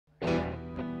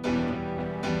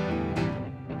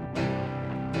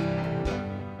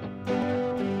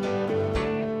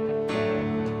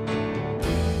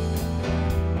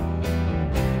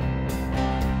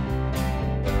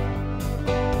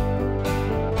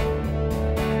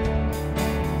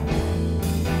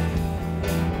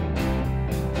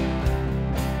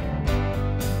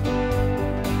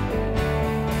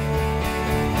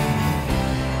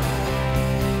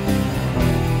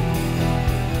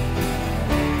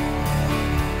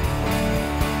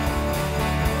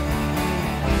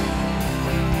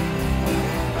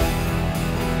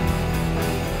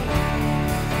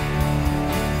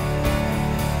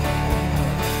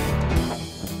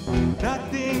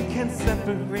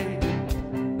afraid.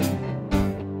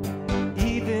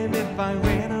 Even if I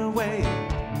ran away,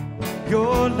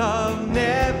 your love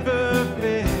never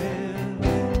fails.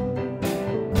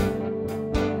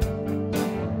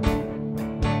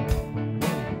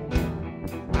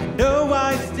 I know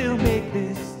I still make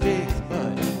mistakes,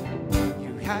 but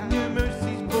you have your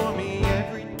mercies for me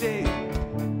every day.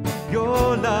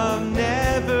 Your love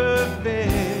never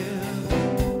fails.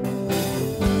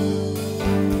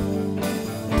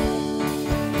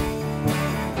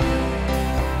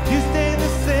 You stay the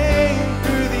same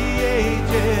through the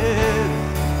ages.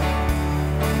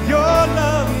 Your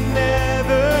love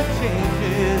never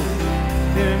changes.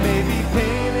 There may be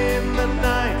pain in the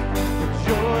night, but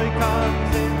joy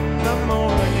comes in the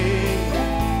morning.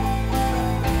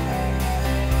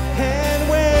 And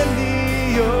when the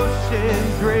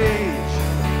oceans rage,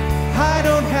 I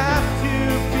don't have to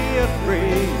be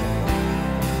afraid,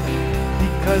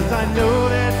 because I know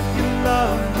that you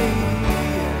love me.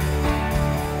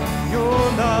 Your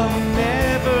love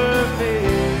never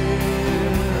fails.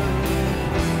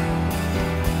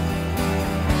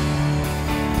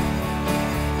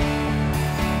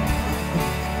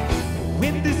 The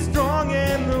wind is strong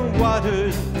and the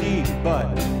water's deep, but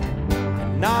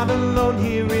I'm not alone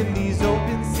here in these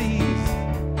open seas.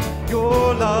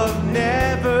 Your love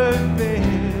never fails.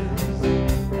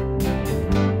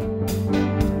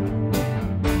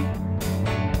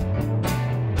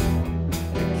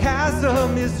 The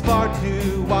chasm is far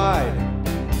too wide.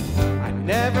 I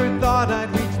never thought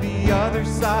I'd reach the other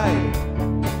side.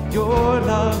 Your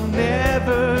love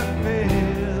never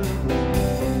fails.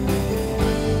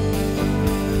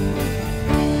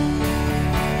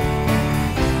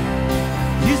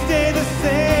 You stay the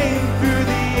same through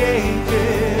the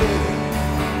ages.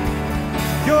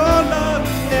 Your love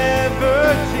never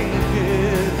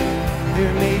changes.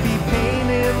 There may be pain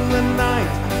in the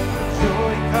night, but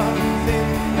joy comes in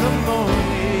the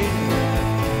morning.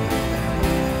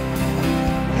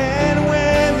 And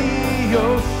when the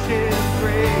oceans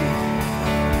rage,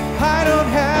 I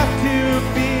don't have to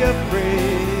be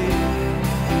afraid,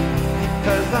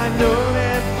 because I know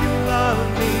that you love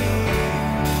me.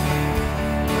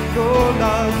 Your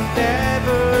love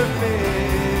never fails.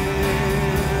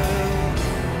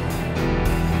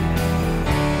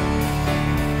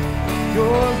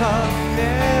 Your love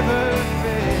never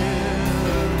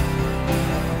fails.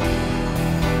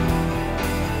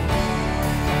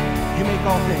 You make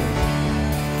all things.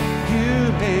 You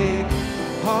make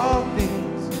all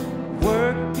things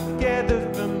work together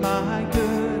for my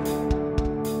good.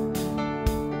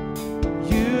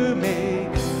 You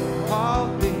make all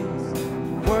things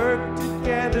work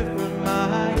together for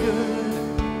my good.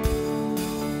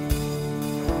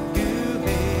 You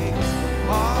make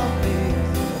all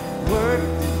things work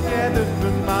together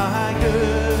for my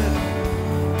good.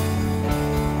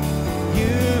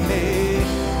 You make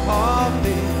all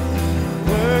things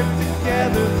work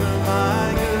together for my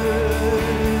good.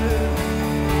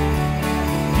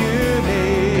 You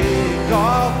make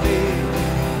all things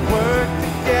work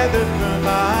together for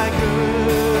my good.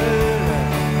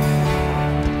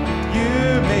 You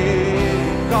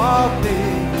make all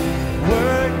things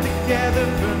work together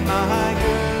for my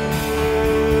good.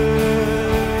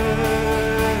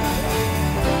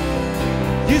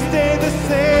 You stay the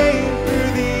same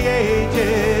through the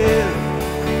ages.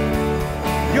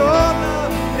 Your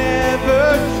love never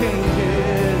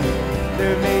changes.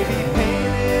 There may be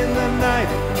pain in the night,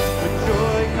 but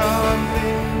joy comes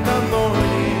in the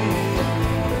morning.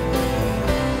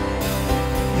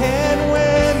 And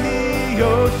when the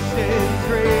oceans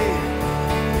rage,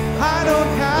 I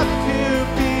don't have to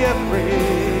be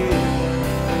afraid,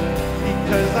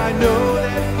 because I know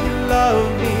that you love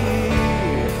me.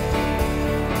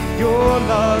 Your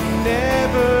love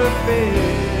never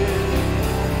fails.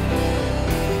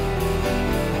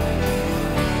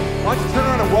 Why don't you turn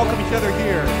around and welcome each other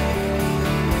here?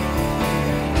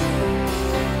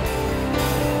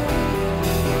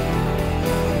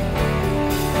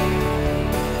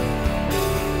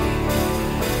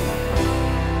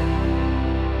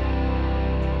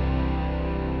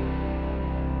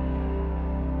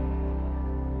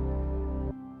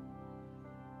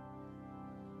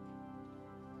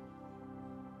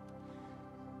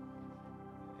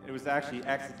 It was actually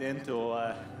accidental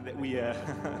that we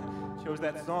chose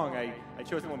that song. I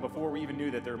chose that one before we even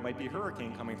knew that there might be a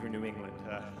hurricane coming through New England.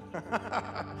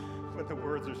 But the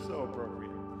words are so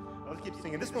appropriate. Let's keep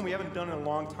singing. This one we haven't done in a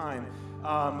long time.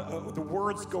 The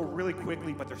words go really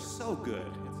quickly, but they're so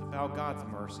good. It's about God's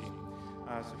mercy.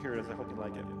 So here it is. I hope you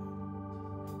like it.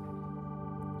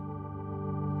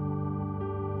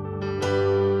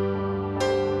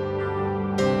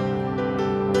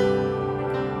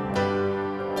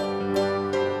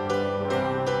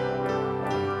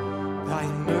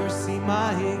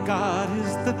 God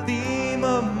is the theme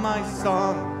of my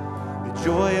song, the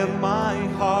joy of my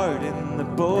heart and the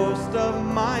boast of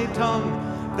my tongue.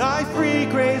 Thy free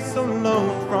grace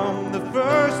alone, from the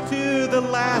first to the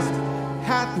last,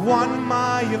 hath won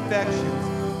my affections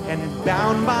and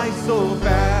bound my soul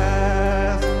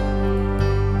fast.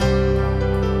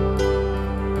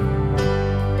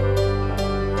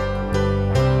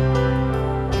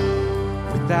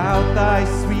 Without thy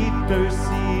sweet mercy,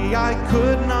 I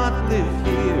could not live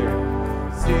here.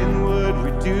 Sin would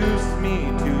reduce me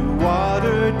to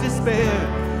water despair.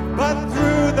 But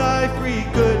through thy free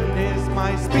goodness,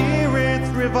 my spirits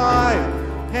revive,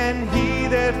 and he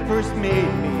that first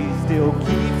made me still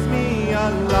keeps me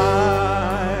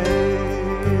alive.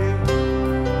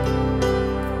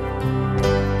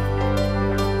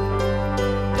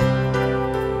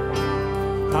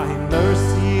 Thy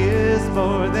mercy is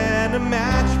more than a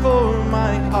match for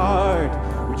my heart,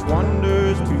 which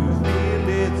wonders to feel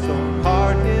its own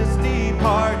hardness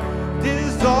depart.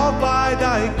 Dissolved by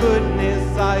thy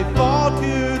goodness, I fall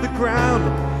to the ground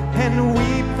and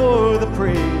weep for the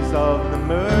praise of the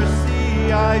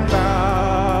mercy I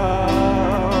found.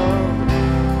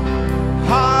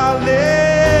 Hallelujah.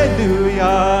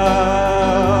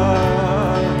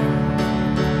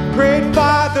 Great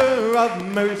Father of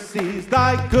mercies,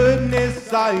 thy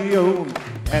goodness I own,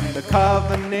 and the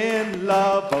covenant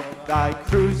love of thy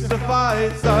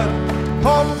crucified Son.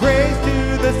 All praise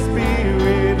to the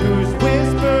Spirit, whose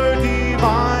whisper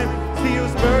divine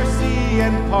seals mercy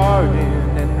and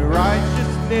pardon and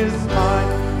righteousness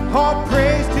mine. All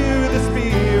praise to the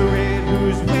Spirit,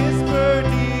 whose whisper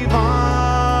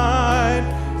divine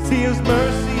seals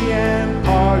mercy and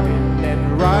pardon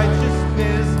and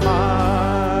righteousness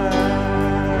mine.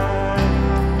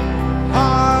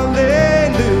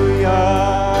 Hallelujah.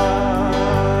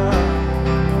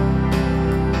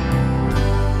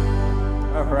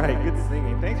 All right, good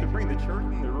singing. Thanks for bringing the church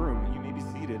in the room. You may be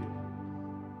seated.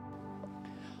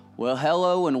 Well,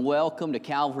 hello and welcome to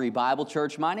Calvary Bible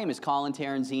Church. My name is Colin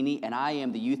Taranzini, and I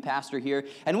am the youth pastor here.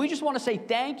 And we just want to say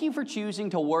thank you for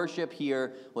choosing to worship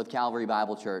here with Calvary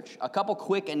Bible Church. A couple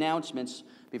quick announcements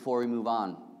before we move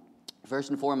on.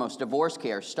 First and foremost, divorce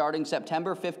care starting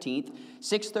September 15th,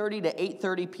 6:30 to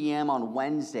 8:30 p.m. on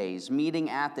Wednesdays,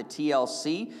 meeting at the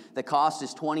TLC. The cost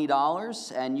is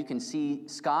 $20, and you can see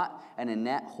Scott and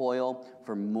Annette Hoyle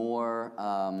for more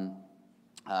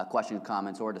questions,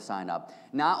 comments, or to sign up.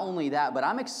 Not only that, but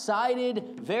I'm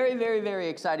excited, very, very, very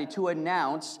excited to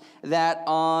announce that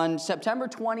on September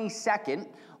 22nd,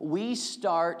 we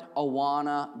start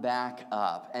Awana back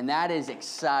up. And that is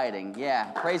exciting.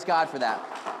 Yeah, praise God for that.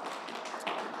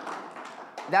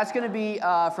 That's going to be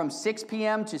from 6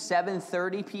 p.m. to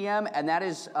 7:30 p.m., and that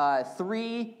is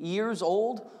 3 years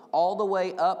old all the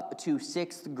way up to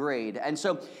 6th grade. And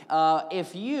so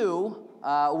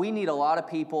we need a lot of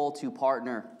people to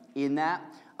partner in that,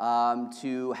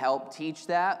 to help teach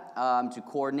that, to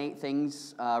coordinate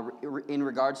things in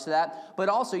regards to that. But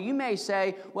also, you may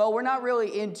say, well, we're not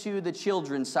really into the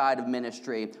children's side of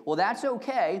ministry. Well, that's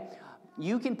okay.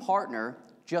 You can partner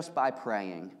just by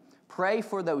praying. Pray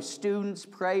for those students.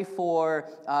 Pray for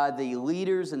the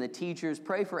leaders and the teachers.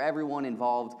 Pray for everyone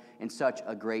involved in such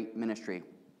a great ministry.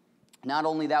 Not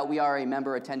only that, we are a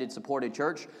member-attended supported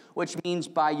church, which means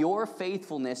by your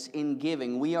faithfulness in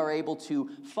giving, we are able to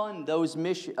fund those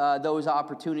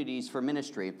opportunities for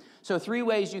ministry. So 3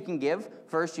 ways you can give.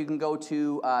 First, you can go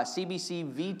to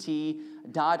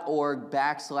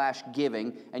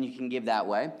cbcvt.org/giving, and you can give that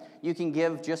way. You can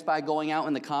give just by going out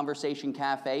in the Conversation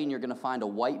Cafe, and you're going to find a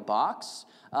white box.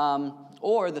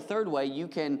 Or the third way, you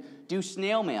can do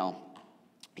snail mail.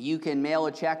 You can mail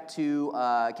a check to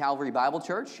Calvary Bible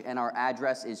Church, and our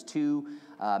address is 2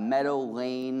 Meadow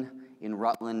Lane in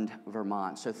Rutland,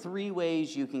 Vermont. So 3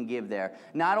 ways you can give there.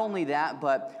 Not only that,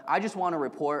 but I just want to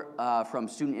report from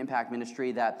Student Impact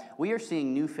Ministry that we are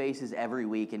seeing new faces every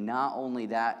week, and not only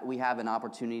that, we have an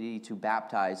opportunity to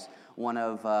baptize one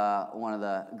of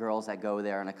the girls that go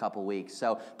there in a couple weeks.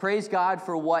 So praise God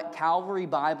for what Calvary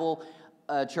Bible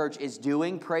Church is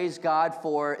doing. Praise God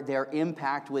for their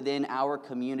impact within our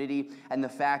community and the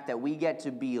fact that we get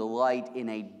to be light in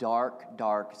a dark,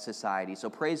 dark society. So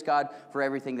praise God for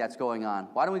everything that's going on.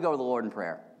 Why don't we go to the Lord in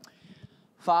prayer?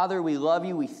 Father, we love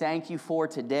you. We thank you for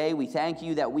today. We thank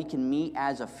you that we can meet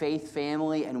as a faith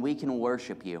family and we can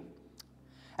worship you.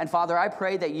 And Father, I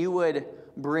pray that you would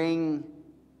bring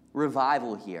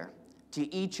revival here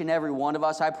to each and every one of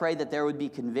us. I pray that there would be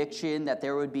conviction, that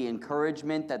there would be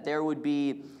encouragement, that there would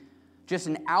be just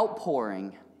an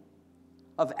outpouring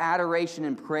of adoration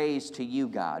and praise to you,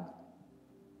 God.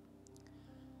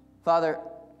 Father,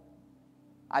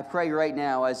 I pray right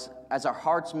now, as our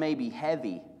hearts may be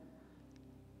heavy,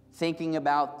 thinking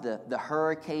about the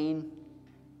hurricane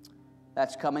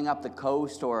that's coming up the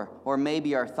coast, or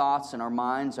maybe our thoughts and our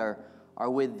minds are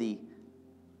with the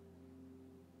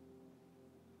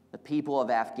people of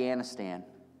Afghanistan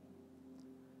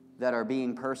that are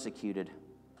being persecuted.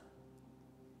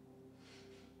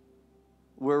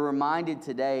 We're reminded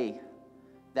today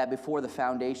that before the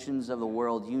foundations of the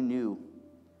world, you knew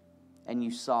and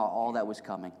you saw all that was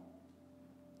coming.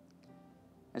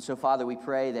 And so, Father, we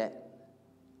pray that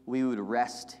we would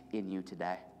rest in you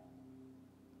today,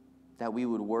 that we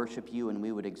would worship you and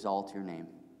we would exalt your name.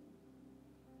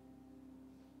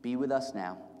 Be with us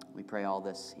now. We pray all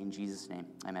this in Jesus' name.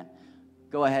 Amen.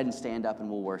 Go ahead and stand up and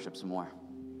we'll worship some more.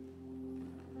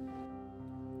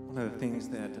 One of the things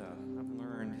that I've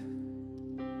learned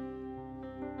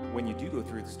when you do go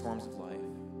through the storms of life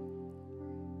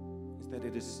is that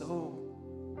it is so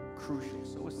crucial,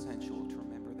 so essential to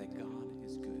remember that God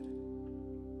is good.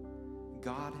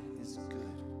 God is good.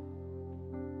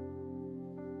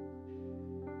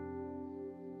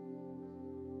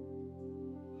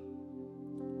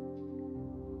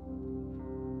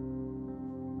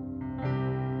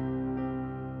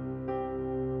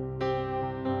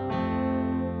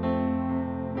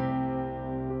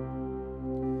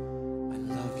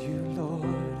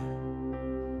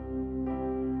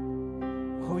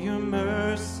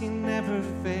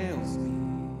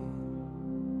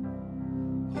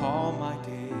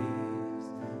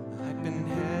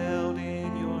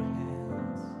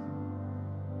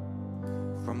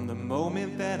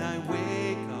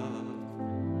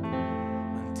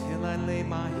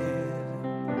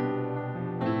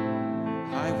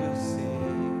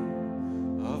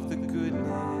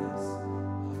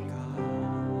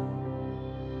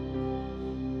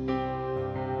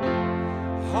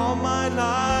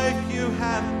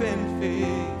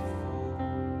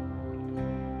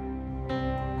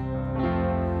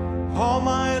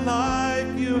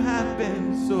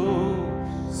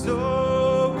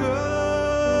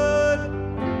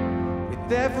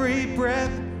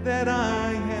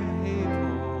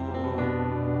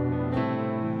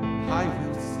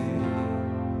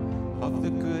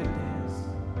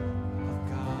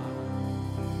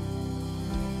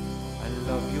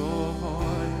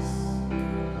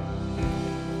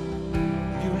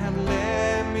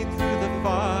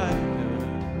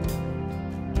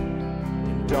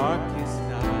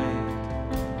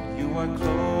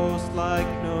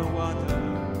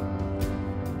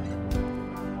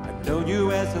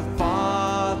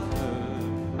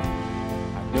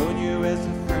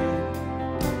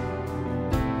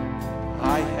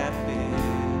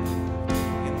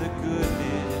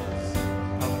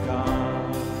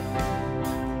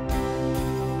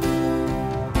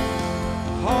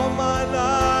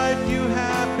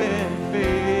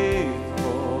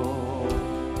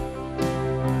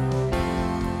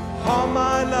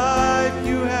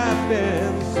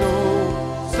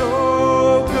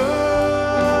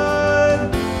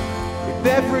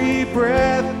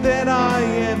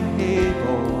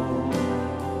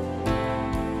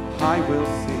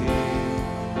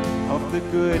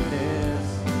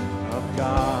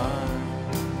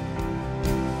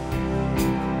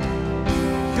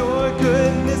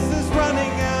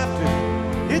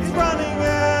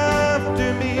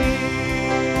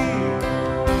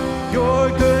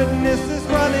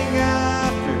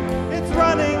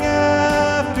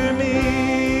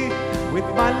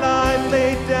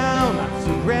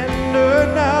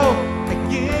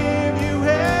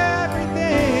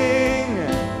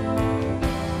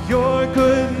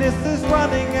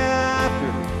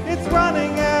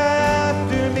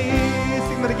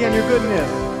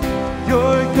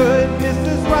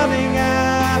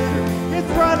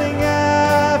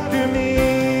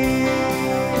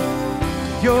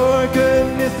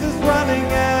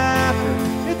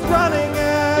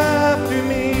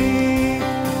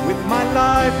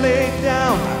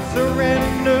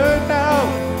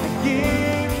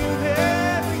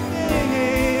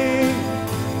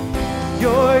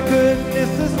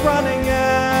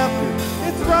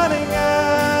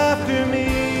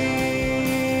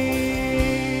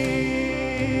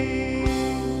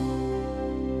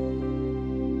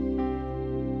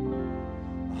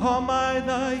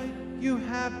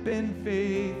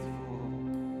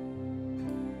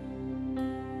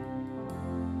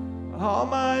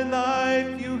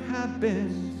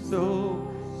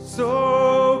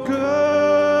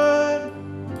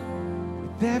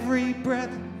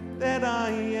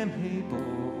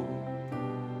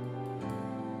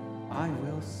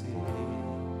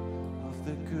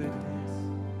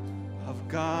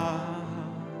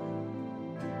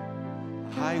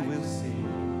 I will sing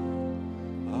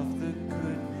of the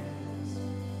goodness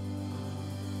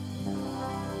of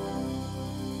God.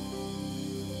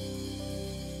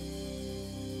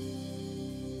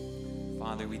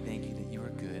 Father, we thank you that you are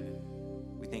good.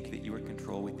 We thank you that you are in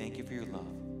control. We thank you for your love.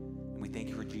 And we thank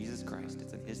you for Jesus Christ.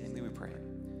 It's in his name that we pray.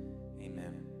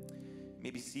 Amen. You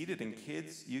may be seated, and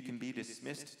kids, you can be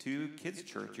dismissed to Kids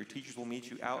Church. Your teachers will meet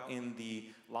you out in the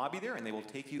lobby there, and they will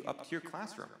take you up to your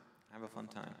classroom. Have a fun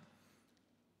time.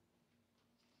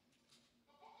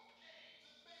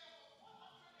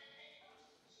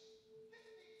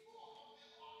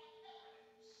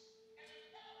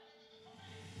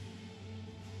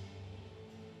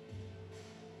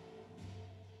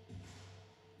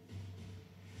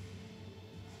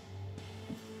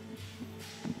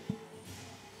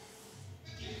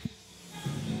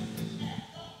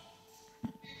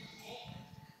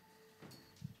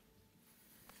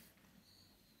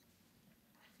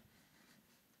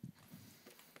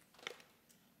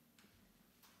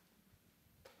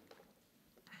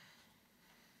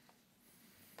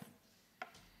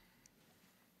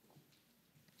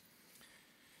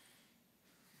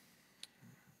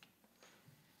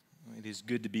 It is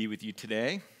good to be with you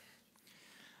today.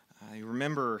 I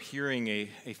remember hearing a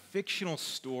fictional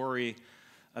story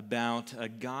about a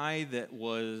guy that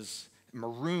was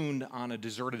marooned on a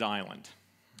deserted island.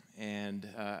 And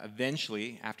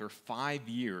eventually, after 5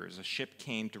 years, a ship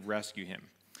came to rescue him.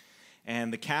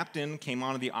 And the captain came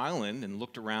onto the island and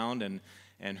looked around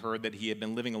and heard that he had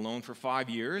been living alone for 5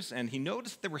 years. And he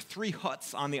noticed there were 3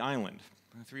 huts on the island,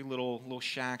 3 little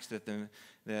shacks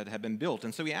that had been built.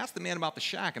 And so he asked the man about the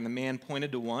shack, and the man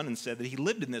pointed to one and said that he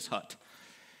lived in this hut.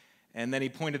 And then he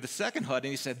pointed to the second hut, and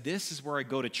he said, "This is where I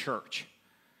go to church."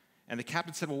 And the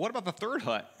captain said, "Well, what about the third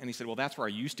hut?" And he said, "Well, that's where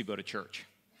I used to go to church."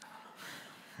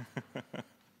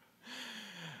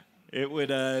 It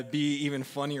would be even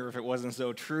funnier if it wasn't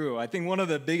so true. I think one of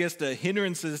the biggest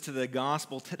hindrances to the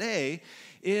gospel today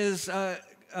is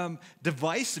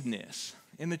divisiveness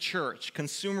in the church,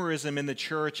 consumerism in the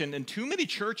church, and too many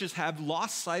churches have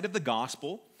lost sight of the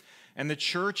gospel, and the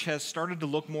church has started to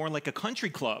look more like a country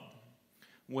club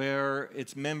where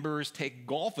its members take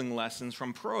golfing lessons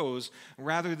from pros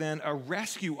rather than a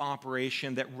rescue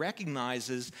operation that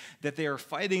recognizes that they are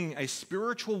fighting a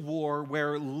spiritual war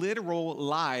where literal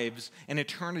lives and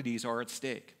eternities are at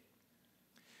stake.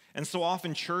 And so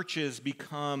often churches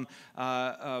become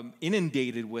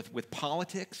inundated with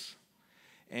politics,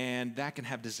 and that can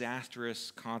have disastrous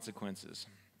consequences.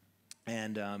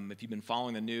 And if you've been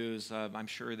following the news, I'm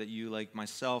sure that you, like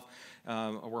myself,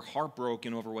 were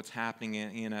heartbroken over what's happening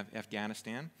in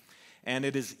Afghanistan. And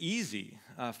it is easy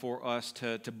for us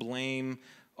to blame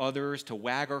others, to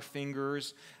wag our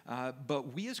fingers.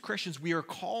 But we as Christians, we are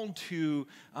called to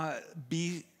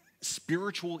be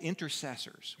spiritual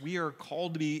intercessors. We are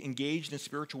called to be engaged in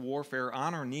spiritual warfare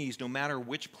on our knees, no matter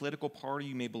which political party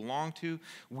you may belong to.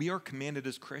 We are commanded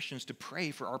as Christians to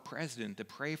pray for our president, to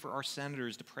pray for our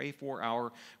senators, to pray for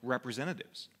our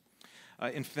representatives.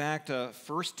 In fact,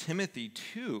 1 Timothy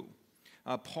 2,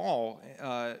 Paul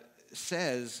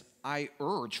says, "I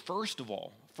urge, first of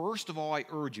all, I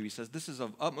urge you," he says, "this is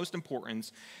of utmost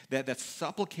importance, that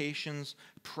supplications,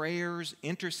 prayers,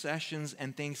 intercessions,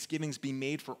 and thanksgivings be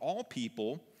made for all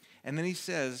people." And then he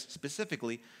says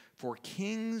specifically, "for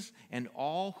kings and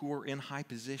all who are in high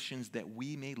positions, that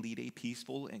we may lead a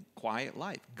peaceful and quiet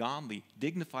life, godly,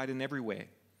 dignified in every way."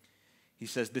 He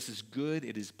says, "This is good,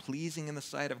 it is pleasing in the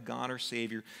sight of God our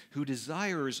Savior, who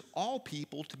desires all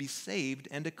people to be saved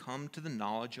and to come to the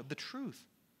knowledge of the truth."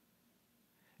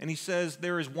 And he says,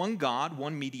 "There is one God,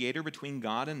 one mediator between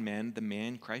God and men, the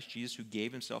man Christ Jesus, who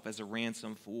gave himself as a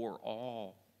ransom for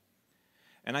all."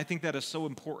 And I think that is so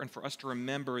important for us to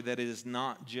remember that it is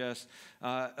not just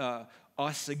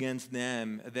us against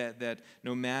them, that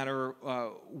no matter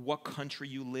what country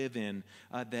you live in,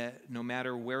 that no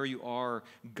matter where you are,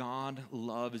 God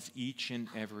loves each and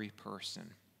every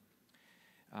person.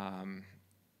 And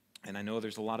I know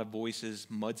there's a lot of voices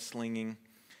mudslinging,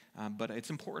 but it's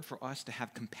important for us to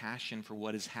have compassion for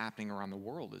what is happening around the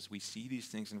world as we see these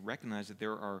things and recognize that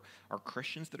there are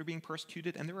Christians that are being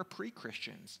persecuted and there are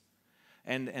pre-Christians.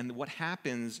 And what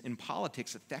happens in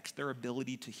politics affects their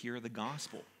ability to hear the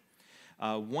gospel.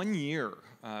 1 year,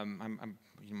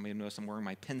 you may notice I'm wearing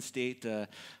my Penn State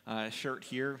shirt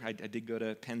here. I did go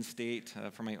to Penn State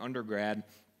for my undergrad.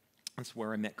 That's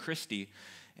where I met Christy.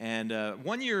 And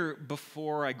 1 year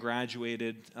before I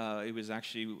graduated, it was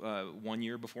actually 1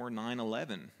 year before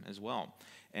 9/11 as well.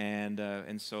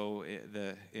 And so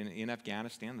in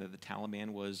Afghanistan, the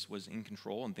Taliban was in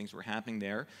control and things were happening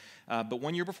there. But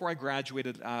 1 year before I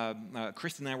graduated,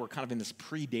 Kristen and I were kind of in this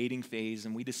pre-dating phase,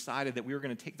 and we decided that we were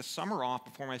going to take the summer off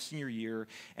before my senior year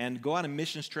and go on a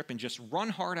missions trip and just run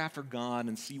hard after God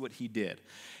and see what he did.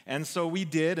 And so we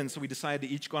did, and so we decided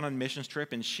to each go on a missions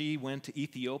trip, and she went to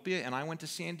Ethiopia and I went to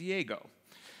San Diego.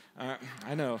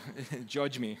 I know,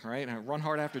 judge me, right? I run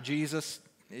hard after Jesus.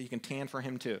 You can tan for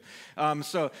him too.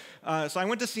 So I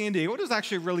went to San Diego. It was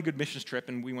actually a really good missions trip,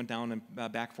 and we went down and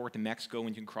back and forth to Mexico, and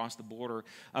you can cross the border.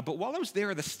 But while I was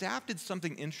there, the staff did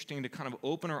something interesting to kind of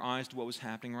open our eyes to what was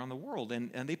happening around the world,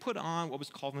 and they put on what was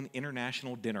called an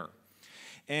international dinner.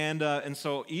 And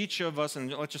so each of us,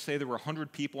 and let's just say there were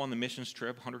 100 people on the missions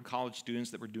trip, 100 college students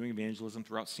that were doing evangelism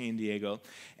throughout San Diego,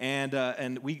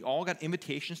 and we all got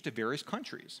invitations to various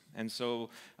countries. And so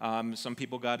some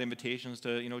people got invitations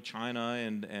to China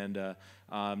and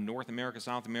North America,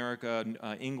 South America,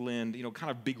 England,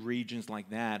 kind of big regions like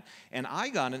that. And I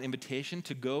got an invitation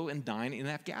to go and dine in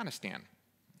Afghanistan.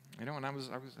 And I was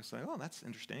like, oh, that's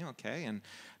interesting, okay, and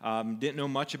didn't know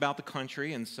much about the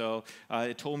country, and so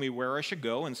it told me where I should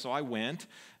go, and so I went,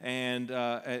 and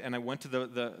I went to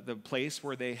the place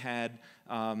where they had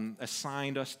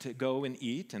assigned us to go and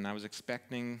eat, and I was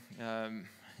expecting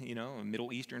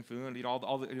Middle Eastern food, all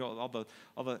the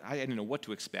I didn't know what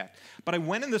to expect. But I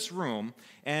went in this room,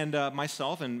 and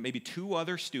myself and maybe two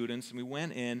other students, and we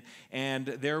went in, and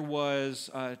there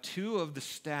was two of the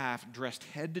staff dressed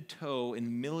head to toe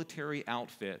in military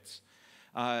outfits,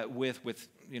 with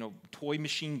toy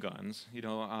machine guns,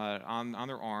 on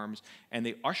their arms, and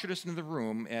they ushered us into the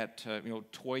room at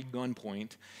toy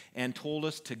gunpoint, and told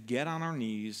us to get on our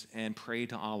knees and pray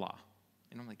to Allah.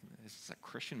 And I'm like, is this a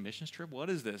Christian missions trip? What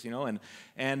is this?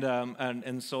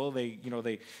 And so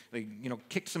they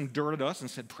kicked some dirt at us and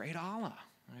said, pray to Allah.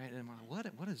 Right? And I'm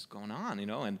like, what is going on?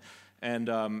 And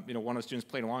one of the students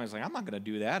played along. I was like, I'm not going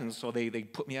to do that. And so they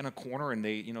put me in a corner and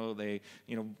they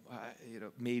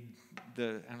made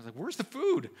and I was like, where's the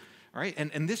food? All right?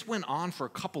 And this went on for a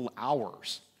couple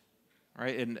hours.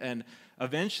 Right? And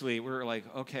eventually we were like,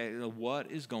 okay,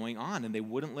 what is going on? And they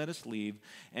wouldn't let us leave.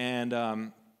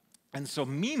 And so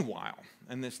meanwhile,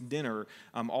 in this dinner,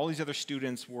 all these other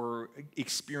students were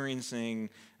experiencing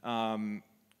a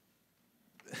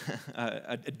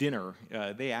dinner.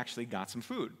 They actually got some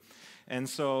food. And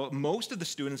so most of the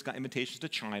students got invitations to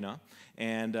China,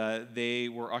 and they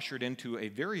were ushered into a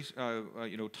very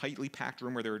tightly packed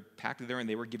room where they were packed there, and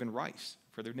they were given rice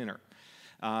for their dinner.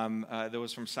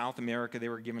 Those from South America, they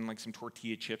were given like some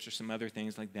tortilla chips or some other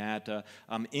things like that.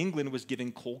 England was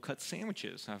giving cold-cut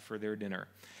sandwiches for their dinner.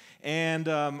 And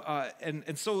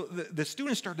so the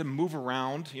students started to move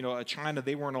around. China,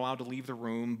 they weren't allowed to leave the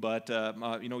room, but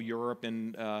Europe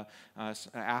and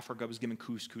Africa was given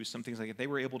couscous, some things like that. They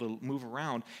were able to move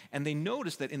around, and they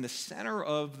noticed that in the center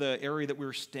of the area that we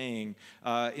were staying,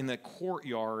 in the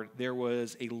courtyard, there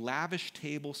was a lavish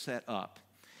table set up.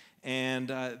 And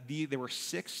there were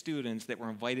 6 students that were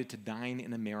invited to dine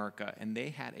in America, and they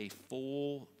had a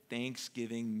full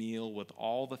Thanksgiving meal with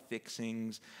all the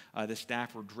fixings. The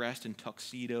staff were dressed in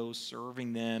tuxedos,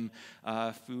 serving them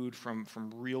food from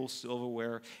real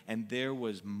silverware, and there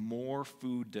was more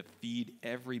food to feed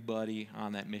everybody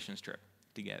on that missions trip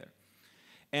together.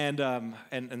 And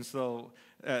so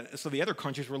the other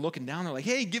countries were looking down. They're like,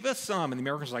 "Hey, give us some." And the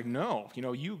Americans were like, "No,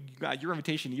 you got your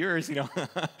invitation, yours.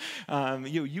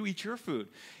 You eat your food."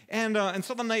 And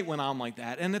so the night went on like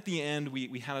that. And at the end,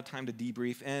 we had a time to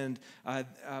debrief, and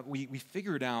we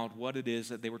figured out what it is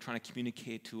that they were trying to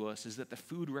communicate to us is that the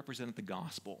food represented the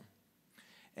gospel,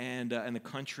 and the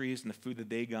countries and the food that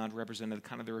they got represented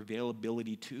kind of their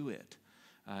availability to it.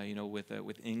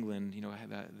 With England,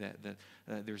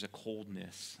 there's a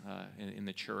coldness in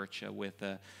the church.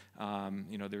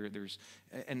 There's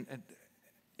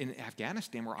in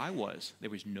Afghanistan where I was, there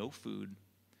was no food,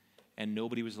 and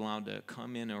nobody was allowed to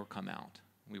come in or come out.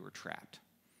 We were trapped,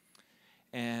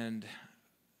 and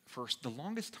for the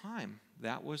longest time,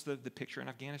 that was the picture in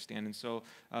Afghanistan. And so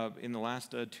in the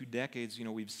last 2 decades,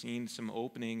 we've seen some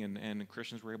opening, and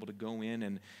Christians were able to go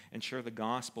in and share the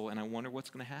gospel. And I wonder what's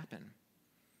going to happen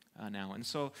now. And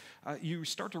so you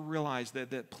start to realize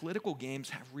that political games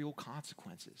have real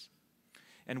consequences.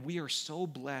 And we are so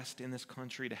blessed in this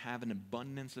country to have an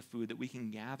abundance of food that we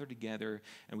can gather together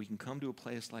and we can come to a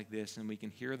place like this and we can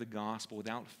hear the gospel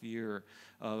without fear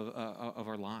of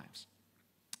our lives.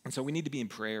 And so we need to be in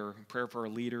prayer for our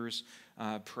leaders,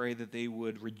 pray that they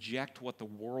would reject what the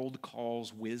world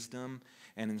calls wisdom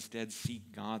and instead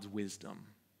seek God's wisdom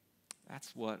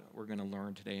That's what we're going to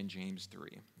learn today in James 3.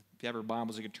 If you have your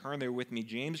Bibles, you can turn there with me.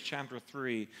 James chapter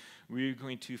 3, we're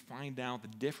going to find out the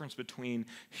difference between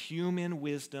human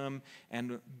wisdom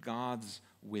and God's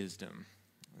wisdom.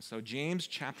 So James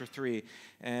chapter 3,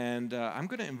 and I'm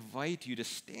going to invite you to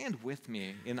stand with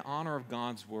me in honor of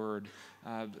God's word.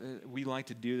 We like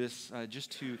to do this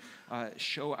just to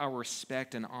show our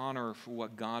respect and honor for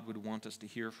what God would want us to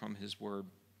hear from his word.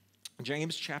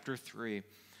 James chapter 3,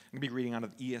 I'm going to be reading out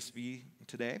of ESV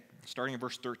today, starting in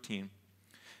verse 13.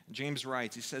 James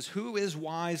writes, he says, "Who is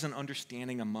wise and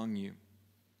understanding among you?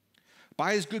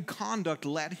 By his good conduct,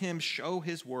 let him show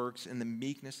his works in the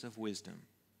meekness of wisdom.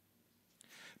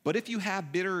 But if you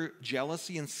have bitter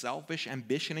jealousy and selfish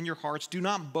ambition in your hearts, do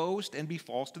not boast and be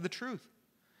false to the truth.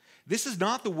 This is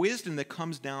not the wisdom that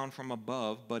comes down from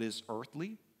above, but is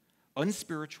earthly,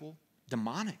 unspiritual,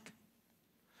 demonic.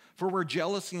 For where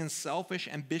jealousy and selfish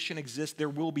ambition exist, there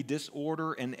will be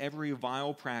disorder and every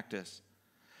vile practice.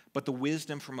 But the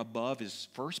wisdom from above is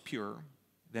first pure,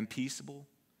 then peaceable,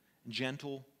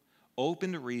 gentle,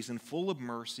 open to reason, full of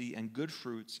mercy and good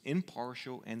fruits,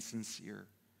 impartial and sincere.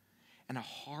 And a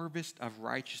harvest of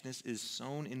righteousness is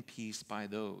sown in peace by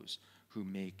those who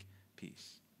make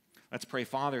peace." Let's pray.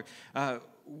 Father,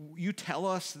 you tell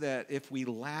us that if we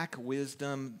lack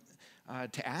wisdom,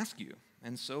 to ask you.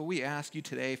 And so we ask you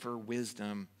today for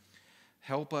wisdom.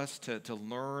 Help us to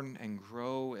learn and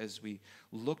grow as we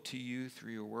look to you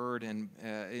through your word and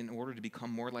in order to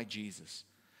become more like Jesus.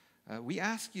 We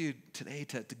ask you today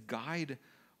to guide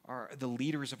the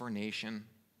leaders of our nation.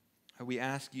 We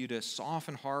ask you to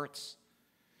soften hearts,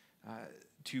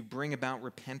 to bring about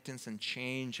repentance and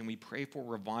change, and we pray for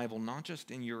revival, not just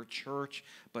in your church,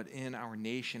 but in our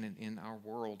nation and in our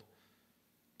world.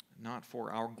 Not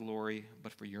for our glory,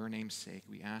 but for your name's sake.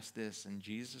 We ask this in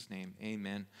Jesus' name,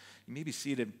 amen. You may be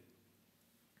seated.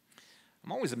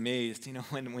 I'm always amazed,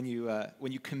 when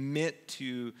you commit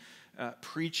to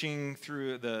preaching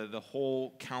through the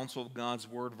whole counsel of God's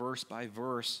word, verse by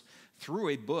verse, through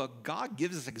a book, God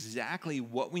gives us exactly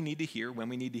what we need to hear when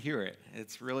we need to hear it.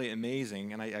 It's really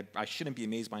amazing, and I shouldn't be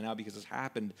amazed by now because it's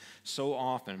happened so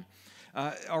often.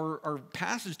 Our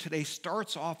passage today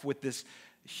starts off with this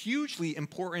hugely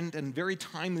important and very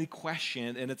timely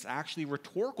question, and it's actually a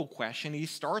rhetorical question. He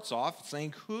starts off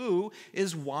saying, "Who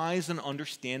is wise and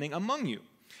understanding among you?"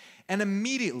 And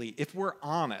immediately, if we're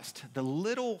honest, the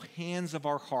little hands of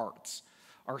our hearts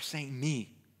are saying, me,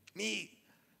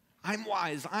 I'm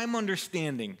wise, I'm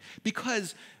understanding.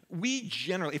 Because we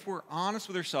generally, if we're honest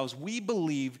with ourselves, we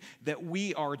believe that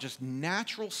we are just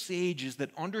natural sages that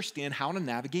understand how to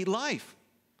navigate life.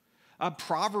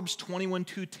 Proverbs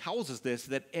 21:2 tells us this,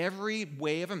 that every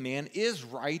way of a man is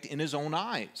right in his own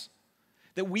eyes.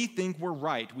 That we think we're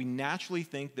right. We naturally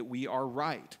think that we are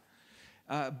right.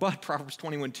 But Proverbs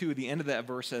 21:2, at the end of that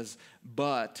verse says,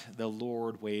 "But the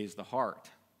Lord weighs the heart."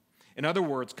 In other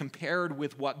words, compared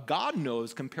with what God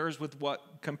knows, compared with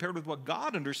what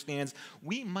God understands,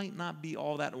 we might not be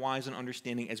all that wise and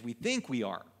understanding as we think we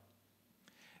are.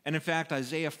 And in fact,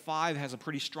 Isaiah 5 has a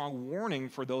pretty strong warning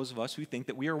for those of us who think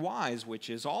that we are wise, which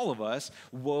is all of us.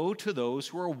 Woe to those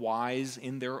who are wise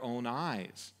in their own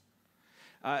eyes.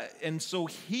 And so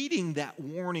heeding that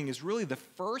warning is really the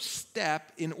first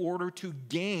step in order to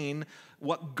gain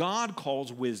what God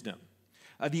calls wisdom.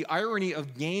 The irony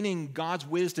of gaining God's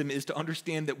wisdom is to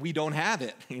understand that we don't have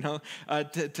it,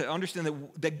 to understand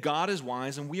that God is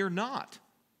wise and we are not.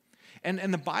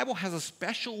 And the Bible has a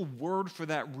special word for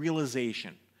that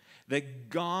realization, that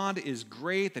God is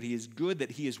great, that he is good,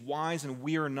 that he is wise, and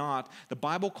we are not. The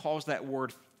Bible calls that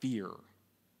word fear.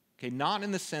 Okay, not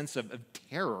in the sense of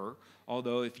terror,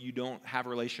 although if you don't have a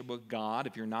relationship with God,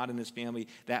 if you're not in his family,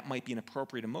 that might be an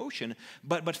appropriate emotion.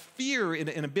 But fear,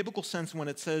 in a biblical sense, when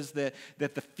it says that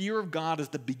the fear of God is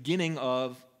the beginning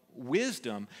of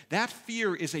wisdom, that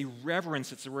fear is a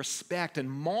reverence, it's a respect,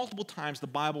 and multiple times the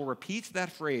Bible repeats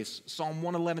that phrase. Psalm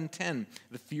 111:10,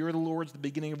 the fear of the Lord is the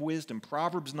beginning of wisdom.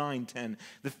 Proverbs 9:10,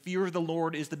 the fear of the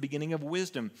Lord is the beginning of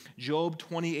wisdom. Job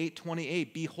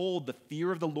 28:28, behold, the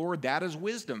fear of the Lord, that is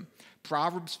wisdom.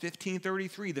 Proverbs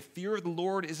 15:33, the fear of the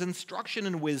Lord is instruction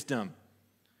in wisdom.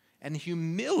 And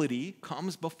humility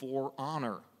comes before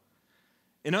honor.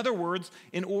 In other words,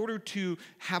 in order to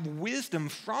have wisdom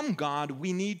from God,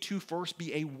 we need to first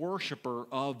be a worshiper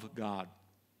of God.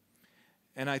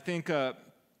 And I think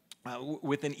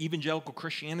within evangelical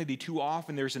Christianity, too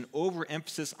often there's an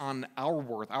overemphasis on our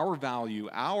worth, our value,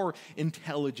 our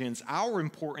intelligence, our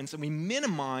importance, and we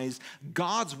minimize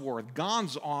God's worth,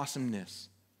 God's awesomeness,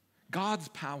 God's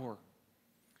power.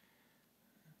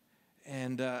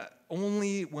 And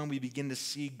only when we begin to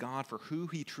see God for who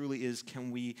he truly is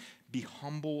can we be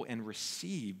humble and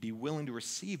be willing to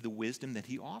receive the wisdom that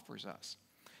he offers us.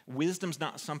 Wisdom's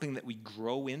not something that we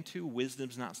grow into.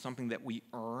 Wisdom's not something that we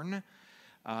earn.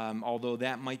 Although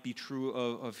that might be true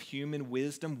of human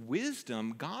wisdom.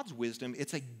 Wisdom, God's wisdom,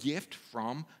 it's a gift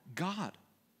from God.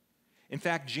 In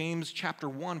fact, James chapter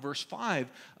 1, verse 5,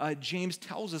 James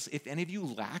tells us if any of you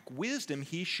lack wisdom,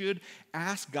 he should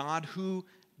ask God who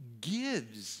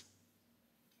gives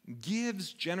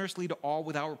generously to all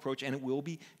without reproach, and it will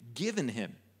be given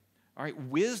him. All right,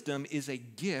 wisdom is a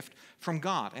gift from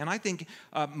God. And I think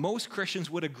most Christians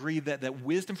would agree that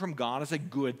wisdom from God is a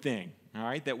good thing. All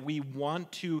right, that we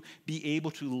want to be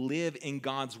able to live in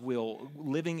God's will.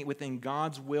 Living within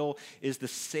God's will is the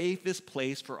safest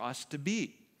place for us to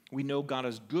be. We know God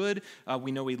is good,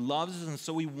 we know he loves us, and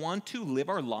so we want to live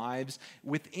our lives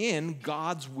within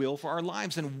God's will for our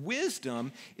lives. And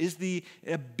wisdom is the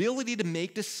ability to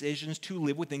make decisions to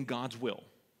live within God's will.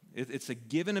 It's a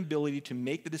given ability to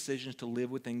make the decisions to live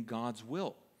within God's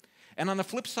will. And on the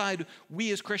flip side,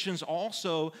 we as Christians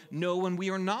also know when we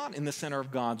are not in the center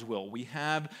of God's will. We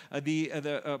have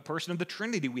the person of the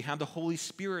Trinity. We have the Holy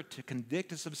Spirit to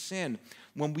convict us of sin.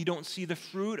 When we don't see the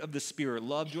fruit of the Spirit,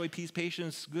 love, joy, peace,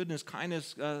 patience, goodness,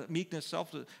 kindness, meekness,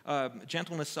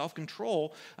 gentleness,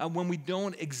 self-control, when we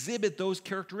don't exhibit those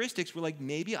characteristics, we're like,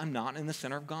 maybe I'm not in the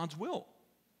center of God's will.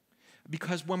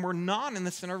 Because when we're not in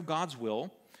the center of God's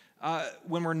will,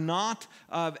 when we're not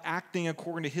acting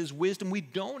according to his wisdom, we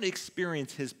don't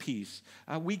experience his peace.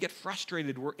 We get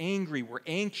frustrated, we're angry, we're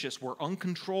anxious, we're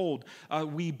uncontrolled.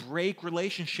 We break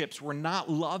relationships, we're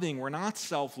not loving, we're not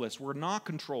selfless, we're not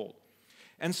controlled.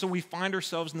 And so we find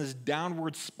ourselves in this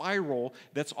downward spiral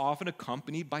that's often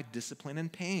accompanied by discipline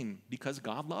and pain because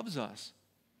God loves us.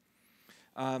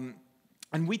 And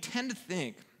we tend to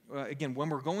think, again, when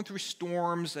we're going through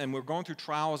storms and we're going through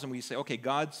trials and we say, okay,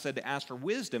 God said to ask for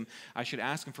wisdom, I should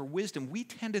ask him for wisdom, we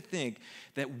tend to think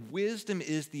that wisdom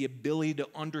is the ability to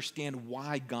understand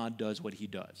why God does what he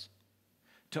does.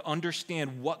 To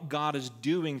understand what God is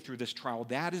doing through this trial.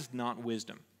 That is not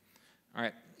wisdom. All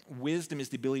right. Wisdom is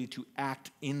the ability to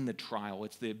act in the trial.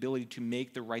 It's the ability to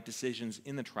make the right decisions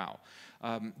in the trial.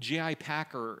 J.I.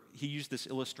 Packer, he used this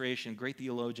illustration, great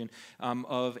theologian,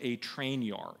 of a train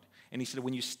yard. And he said,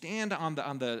 when you stand on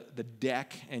the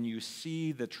deck and you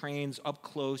see the trains up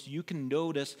close, you can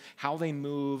notice how they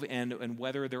move and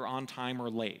whether they're on time or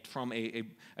late from a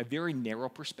very narrow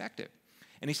perspective.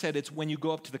 And he said it's when you go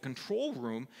up to the control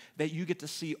room that you get to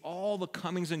see all the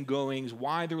comings and goings,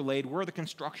 why they're late, where the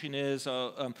construction is,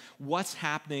 what's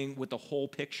happening with the whole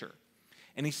picture.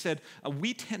 And he said,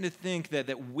 we tend to think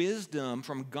that wisdom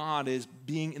from God is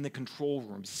being in the control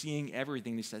room, seeing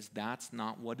everything. He says that's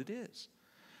not what it is.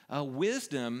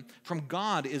 Wisdom from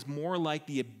God is more like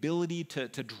the ability to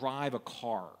drive a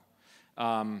car.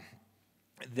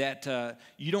 That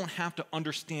you don't have to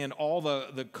understand all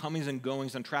the comings and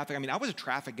goings on traffic. I mean, I was a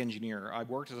traffic engineer. I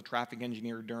worked as a traffic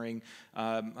engineer during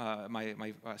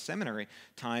my seminary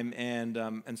time,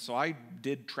 and so I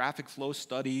did traffic flow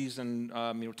studies and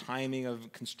timing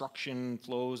of construction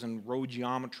flows and road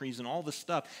geometries and all this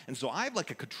stuff. And so I have like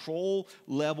a control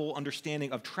level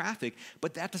understanding of traffic,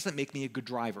 but that doesn't make me a good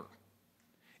driver.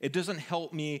 It doesn't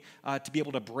help me to be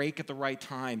able to brake at the right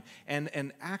time.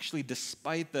 And actually,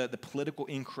 despite the political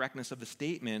incorrectness of the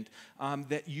statement,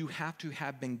 that you have to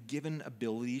have been given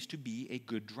abilities to be a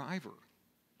good driver.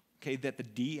 Okay, that the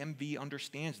DMV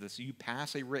understands this. So you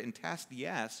pass a written test,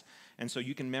 yes, and so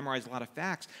you can memorize a lot of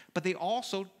facts, but they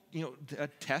also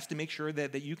test to make sure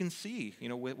that you can see,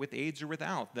 with aids or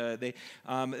without. They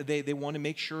want to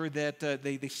make sure that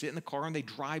they sit in the car and they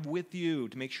drive with you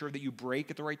to make sure that you brake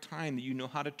at the right time, that you know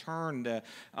how to turn,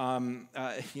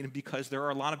 because there are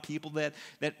a lot of people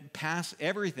that pass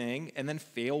everything and then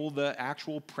fail the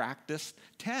actual practice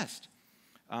test.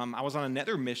 I was on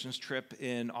another missions trip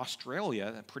in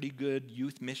Australia, a pretty good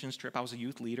youth missions trip. I was a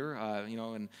youth leader,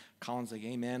 and Colin's like,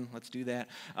 amen, let's do that.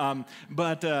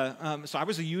 So I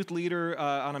was a youth leader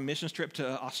on a missions trip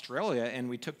to Australia, and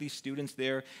we took these students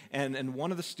there, and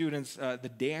one of the students, the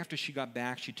day after she got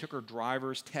back, she took her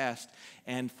driver's test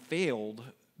and failed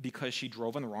because she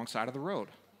drove on the wrong side of the road.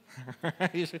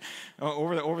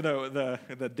 Over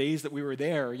the days that we were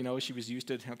there, she was used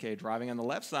to driving on the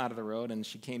left side of the road, and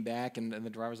she came back, and the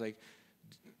driver's like,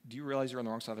 "Do you realize you're on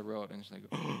the wrong side of the road?" And she's like,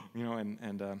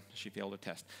 and she failed a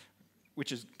test,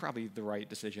 which is probably the right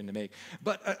decision to make.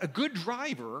 But a good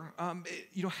driver,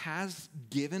 has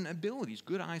given abilities,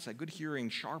 good eyesight, good hearing,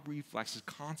 sharp reflexes,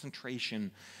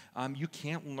 concentration. You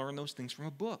can't learn those things from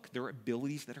a book. They're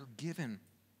abilities that are given.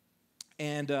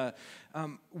 And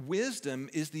wisdom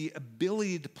is the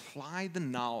ability to apply the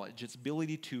knowledge, its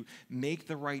ability to make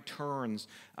the right turns,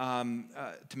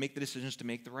 to make the decisions to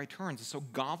make the right turns. And so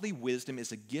godly wisdom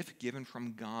is a gift given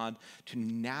from God to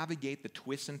navigate the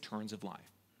twists and turns of life.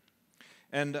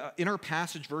 And in our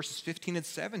passage, verses 15 and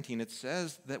 17, it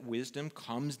says that wisdom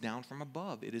comes down from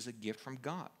above. It is a gift from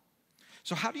God.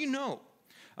 So how do you know?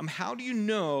 How do you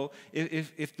know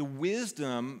if the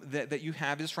wisdom that you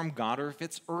have is from God or if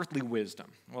it's earthly wisdom?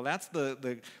 Well, that's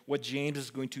what James is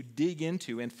going to dig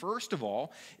into. And first of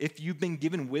all, if you've been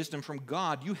given wisdom from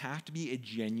God, you have to be a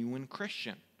genuine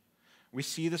Christian. We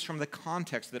see this from the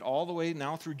context that all the way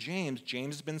now through James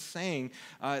has been saying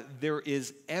there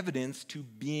is evidence to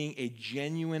being a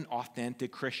genuine,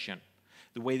 authentic Christian.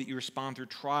 The way that you respond through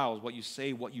trials, what you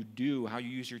say, what you do, how you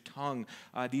use your tongue,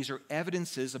 these are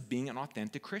evidences of being an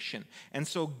authentic Christian. And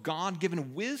so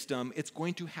God-given wisdom, it's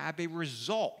going to have a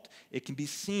result. It can be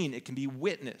seen, it can be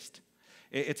witnessed.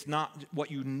 It's not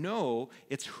what you know,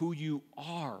 it's who you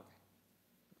are.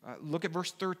 Look at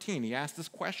verse 13. He asked this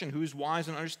question, who's wise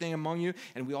and understanding among you?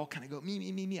 And we all kind of go,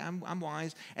 me, I'm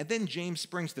wise. And then James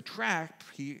springs the trap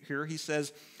here. He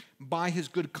says, by his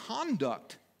good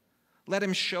conduct, let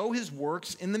him show his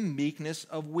works in the meekness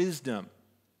of wisdom.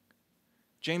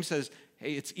 James says,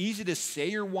 hey, it's easy to say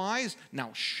you're wise. Now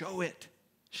show it.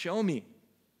 Show me.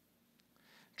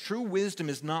 True wisdom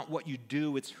is not what you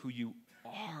do, it's who you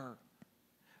are.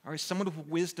 All right, someone with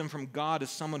wisdom from God is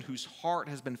someone whose heart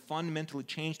has been fundamentally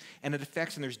changed, and it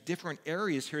affects, and there's different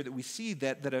areas here that we see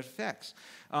that it affects.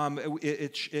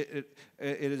 It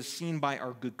is seen by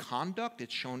our good conduct,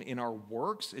 it's shown in our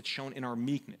works, it's shown in our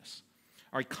meekness.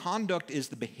 All right, conduct is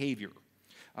the behavior.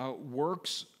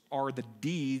 Works are the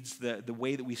deeds, the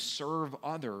way that we serve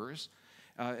others,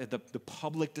 the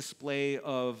public display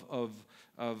of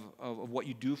what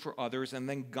you do for others. And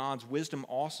then God's wisdom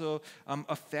also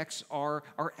affects our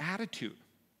attitude.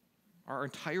 Our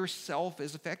entire self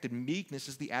is affected. Meekness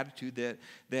is the attitude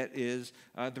that is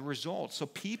the result. So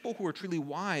people who are truly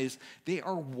wise, they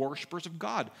are worshipers of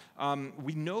God.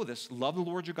 We know this. Love the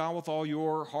Lord your God with all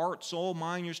your heart, soul,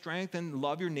 mind, your strength, and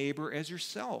love your neighbor as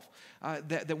yourself.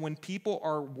 That when people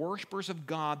are worshipers of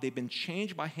God, they've been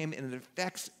changed by Him, and it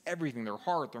affects everything, their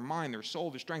heart, their mind, their soul,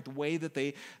 their strength, the way that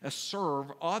they serve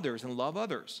others and love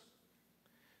others.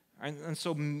 And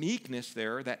so meekness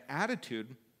there, that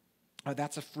attitude,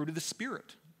 that's a fruit of the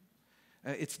Spirit.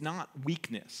 It's not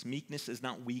weakness. Meekness is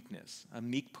not weakness. A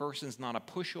meek person is not a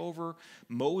pushover.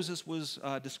 Moses was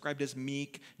described as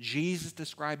meek. Jesus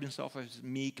described himself as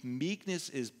meek. Meekness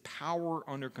is power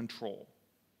under control.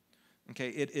 Okay,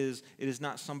 it is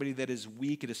not somebody that is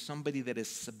weak. It is somebody that is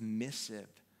submissive.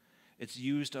 It's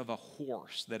used of a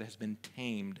horse that has been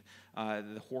tamed.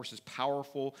 The horse is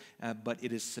powerful, but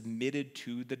it is submitted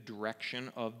to the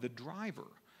direction of the driver.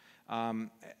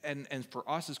 And for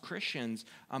us as Christians,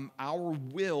 our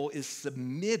will is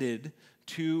submitted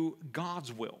to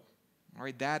God's will. All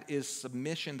right, that is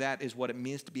submission. That is what it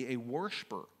means to be a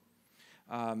worshiper.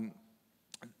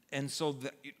 And so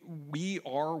we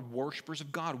are worshipers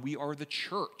of God. We are the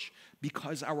church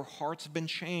because our hearts have been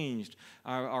changed.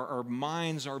 Our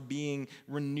minds are being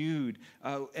renewed.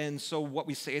 And so what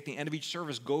we say at the end of each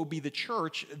service, go be the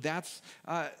church, that's,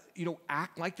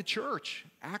 act like the church.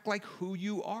 Act like who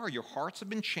you are. Your hearts have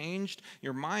been changed.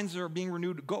 Your minds are being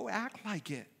renewed. Go act like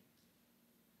it.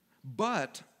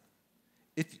 But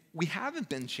if we haven't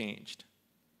been changed,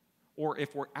 or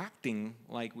if we're acting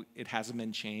like it hasn't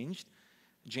been changed,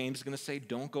 James is going to say,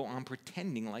 don't go on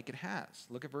pretending like it has.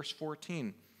 Look at verse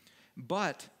 14.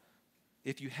 But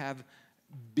if you have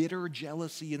bitter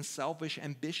jealousy and selfish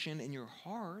ambition in your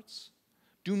hearts,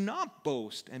 do not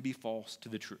boast and be false to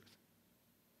the truth.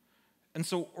 And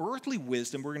so earthly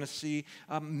wisdom, we're going to see,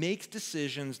 makes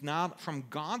decisions not from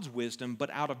God's wisdom, but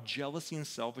out of jealousy and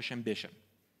selfish ambition.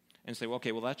 And say,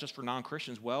 okay, well, that's just for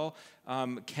non-Christians. Well,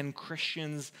 can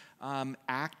Christians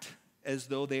act as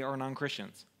though they are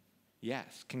non-Christians?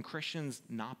 Yes. Can Christians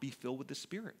not be filled with the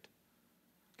Spirit?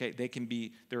 Okay, they can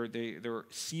be, they're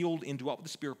sealed indwelt with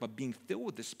the Spirit, but being filled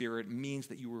with the Spirit means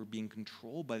that you are being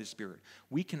controlled by the Spirit.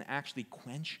 We can actually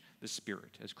quench the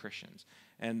Spirit as Christians.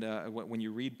 And when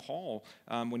you read Paul,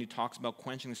 when he talks about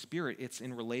quenching the Spirit, it's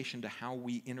in relation to how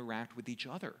we interact with each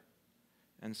other.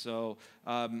 And so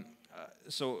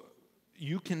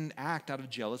you can act out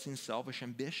of jealousy and selfish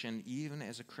ambition even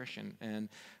as a Christian. And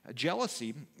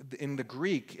jealousy, in the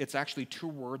Greek, it's actually two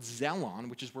words, zelon,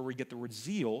 which is where we get the word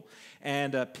zeal,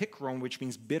 and pikron, which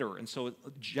means bitter. And so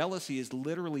jealousy is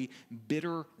literally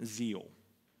bitter zeal.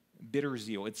 Bitter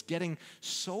zeal. It's getting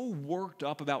so worked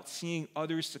up about seeing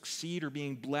others succeed or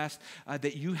being blessed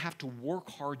that you have to work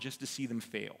hard just to see them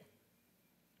fail.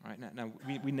 Right? Now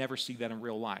we never see that in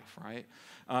real life, right?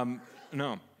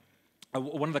 No.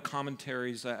 One of the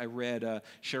commentaries I read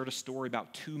shared a story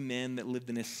about two men that lived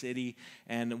in a city,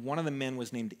 and one of the men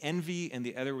was named Envy, and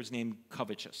the other was named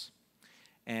Covetous.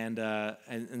 And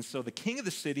so the king of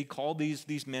the city called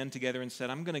these men together and said,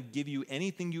 I'm going to give you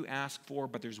anything you ask for,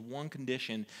 but there's one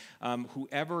condition.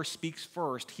 Whoever speaks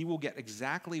first, he will get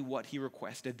exactly what he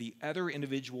requested. The other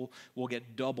individual will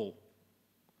get double.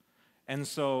 And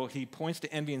so he points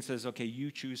to Envy and says, okay,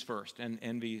 you choose first. And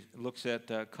Envy looks at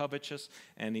Covetous,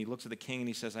 and he looks at the king, and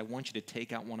he says, I want you to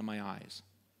take out one of my eyes.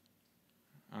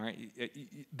 All right?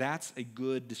 That's a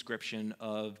good description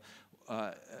of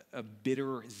a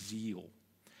bitter zeal.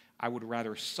 I would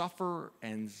rather suffer,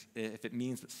 and if it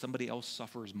means that somebody else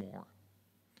suffers more.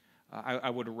 I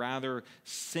would rather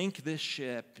sink this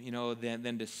ship,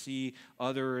 than to see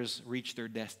others reach their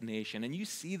destination. And you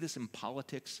see this in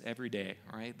politics every day,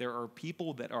 right? There are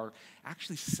people that are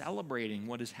actually celebrating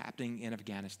what is happening in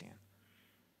Afghanistan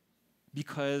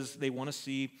because they want to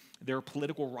see their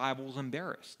political rivals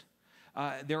embarrassed.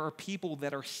 There are people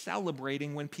that are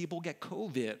celebrating when people get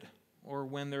COVID or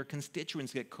when their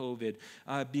constituents get COVID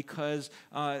because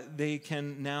they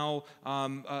can now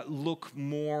look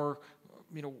more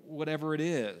whatever it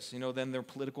is, than their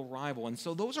political rival. And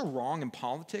so those are wrong in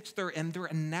politics, they're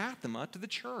anathema to the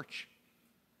church.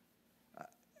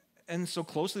 And so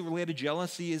closely related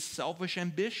jealousy is selfish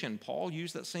ambition. Paul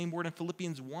used that same word in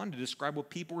Philippians 1 to describe what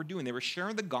people were doing. They were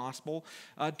sharing the gospel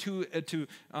to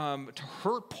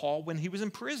hurt Paul when he was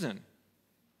in prison.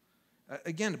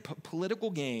 Again,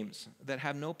 political games that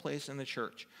have no place in the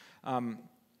church.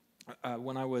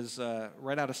 When I was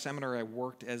right out of seminary, I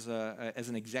worked as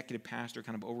an executive pastor,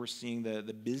 kind of overseeing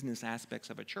the business aspects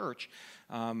of a church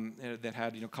that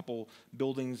had a couple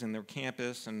buildings in their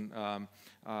campus, and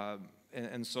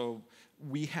so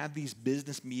we had these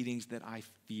business meetings that I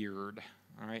feared.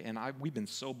 All right, and we've been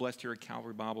so blessed here at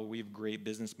Calvary Bible. We have great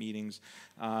business meetings,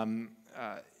 and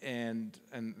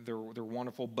they're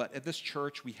wonderful. But at this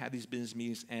church, we had these business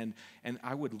meetings, and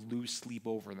I would lose sleep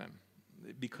over them,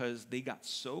 because they got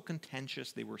so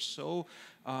contentious, they were so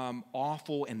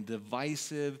awful and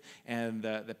divisive, and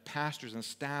the pastors and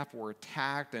staff were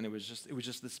attacked, and it was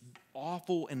just this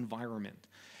awful environment.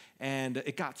 And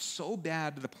it got so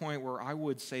bad to the point where I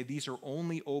would say these are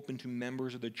only open to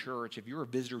members of the church. If you're a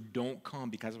visitor, don't come,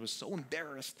 because I was so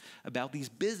embarrassed about these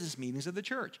business meetings of the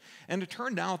church. And it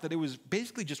turned out that it was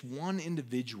basically just one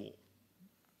individual.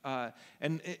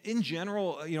 And in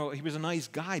general, he was a nice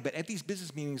guy, but at these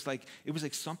business meetings, it was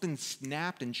like something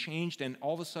snapped and changed, and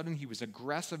all of a sudden he was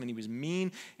aggressive and he was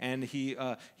mean, and he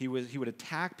would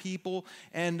attack people,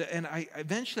 and I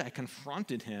eventually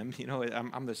confronted him.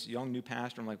 I'm this young new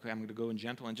pastor. I'm like, okay, I'm going to go in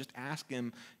gentle and just ask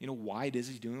him, why it is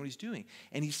he's doing what he's doing.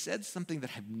 And he said something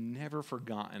that I've never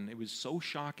forgotten. It was so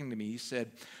shocking to me. He said,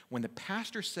 when the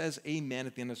pastor says amen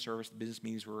at the end of the service, the business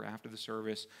meetings were after the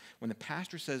service, when the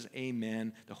pastor says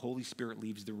amen, the Holy Spirit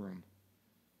leaves the room.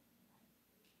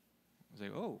 I was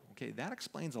like, oh, okay, that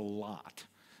explains a lot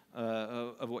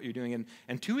of what you're doing.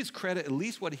 And to his credit, at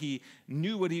least he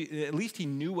knew what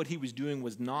he was doing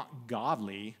was not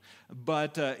godly,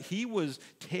 but he was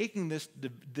taking this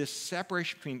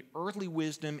separation between earthly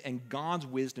wisdom and God's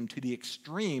wisdom to the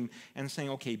extreme, and saying,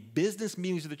 okay, business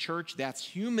meetings of the church, that's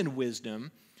human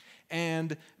wisdom,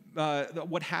 and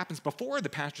what happens before the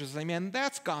pastor says amen,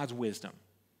 that's God's wisdom.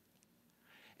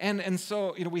 And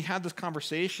so, we had this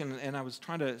conversation, and I was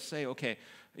trying to say, okay,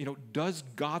 does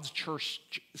God's church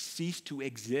cease to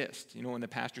exist? When the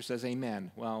pastor says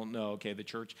amen. Well, no, okay, the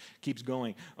church keeps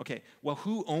going. Okay, well,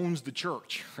 who owns the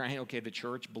church, right? Okay, the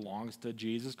church belongs to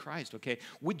Jesus Christ, okay?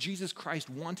 Would Jesus Christ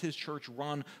want his church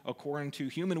run according to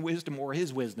human wisdom or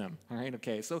his wisdom, all right?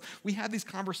 Okay, so we had these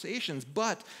conversations,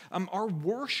 but our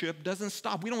worship doesn't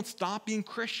stop. We don't stop being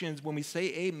Christians when we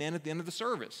say amen at the end of the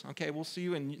service, okay? We'll see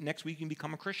you, and next week you can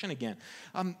become a Christian again.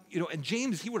 And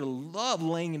James, he would have loved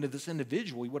laying into this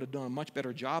individual. He would have done a much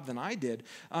better job than I did,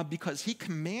 because he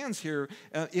commands here,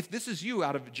 if this is you,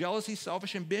 out of jealousy,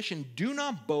 selfish ambition, do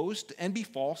not boast and be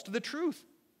false to the truth.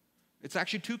 It's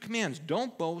actually two commands.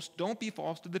 Don't boast, don't be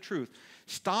false to the truth.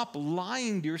 Stop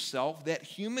lying to yourself that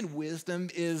human wisdom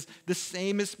is the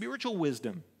same as spiritual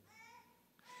wisdom.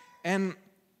 And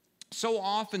so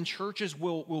often churches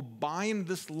will buy into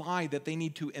this lie that they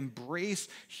need to embrace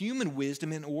human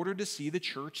wisdom in order to see the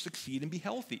church succeed and be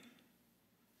healthy.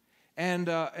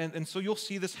 And so you'll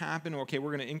see this happen. Okay,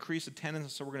 we're going to increase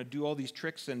attendance, so we're going to do all these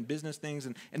tricks and business things.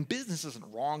 And business isn't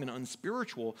wrong and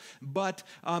unspiritual, but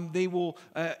they will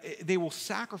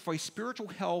sacrifice spiritual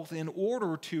health in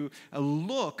order to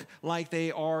look like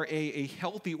they are a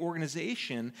healthy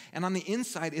organization. And on the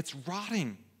inside, it's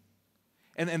rotting.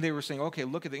 And they were saying, okay,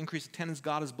 look at the increase of attendance.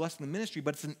 God is blessing the ministry,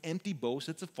 but it's an empty boast.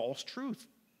 It's a false truth.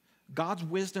 God's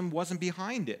wisdom wasn't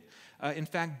behind it. In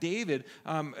fact, David,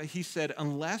 he said,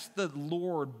 unless the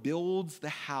Lord builds the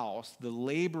house, the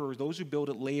laborers, those who build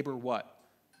it labor what?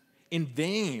 In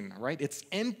vain, right? It's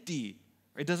empty.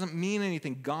 It doesn't mean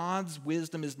anything. God's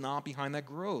wisdom is not behind that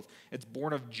growth. It's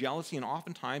born of jealousy, and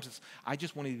oftentimes it's, I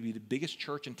just want to be the biggest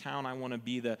church in town. I want to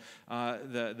be the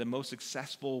most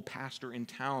successful pastor in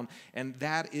town. And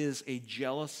that is a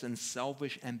jealous and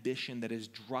selfish ambition that is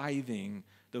driving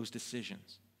those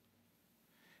decisions.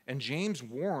 And James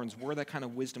warns where that kind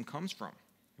of wisdom comes from.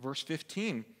 Verse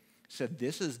 15 said,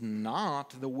 this is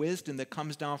not the wisdom that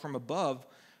comes down from above,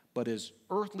 but is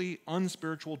earthly,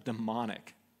 unspiritual,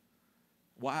 demonic.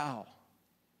 Wow.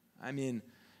 I mean,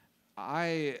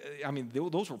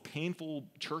 those were painful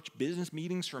church business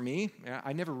meetings for me.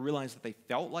 I never realized that they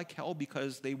felt like hell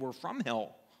because they were from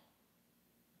hell.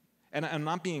 And I'm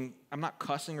not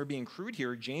cussing or being crude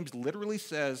here. James literally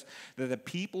says that the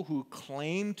people who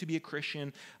claim to be a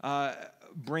Christian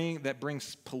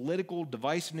brings political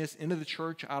divisiveness into the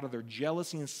church out of their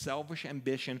jealousy and selfish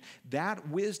ambition. That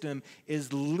wisdom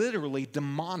is literally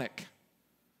demonic.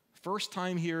 First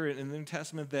time here in the New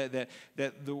Testament that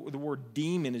the word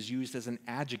demon is used as an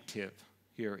adjective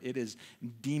here. It is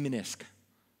demonisk.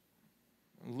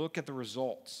 Look at the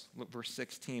results. Look, verse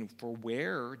 16. For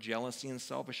where jealousy and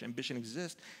selfish ambition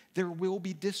exist, there will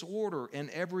be disorder and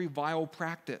every vile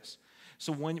practice.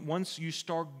 So once you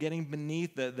start getting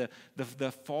beneath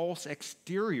the false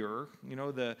exterior,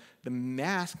 the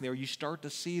mask there, you start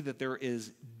to see that there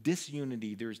is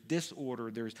disunity, there's disorder,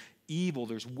 there's evil,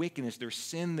 there's wickedness, there's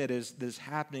sin that is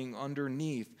happening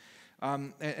underneath.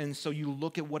 And so you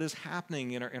look at what is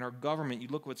happening in our government, you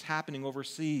look at what's happening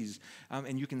overseas,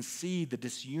 and you can see the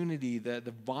disunity,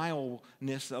 the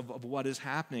vileness of what is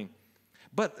happening.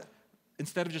 But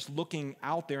instead of just looking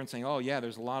out there and saying, oh yeah,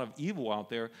 there's a lot of evil out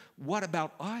there, what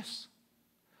about us?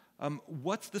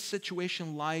 What's the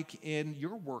situation like in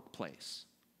your workplace?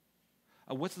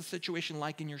 What's the situation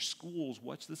like in your schools?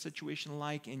 What's the situation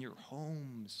like in your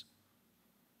homes?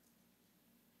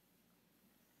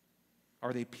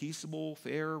 Are they peaceable,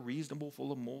 fair, reasonable,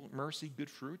 full of mercy,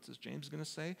 good fruits, as James is going to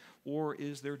say? Or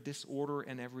is there disorder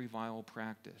and every vile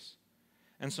practice?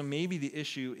 And so maybe the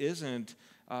issue isn't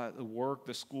the work,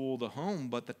 the school, the home,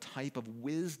 but the type of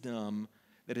wisdom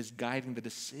that is guiding the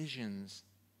decisions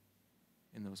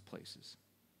in those places.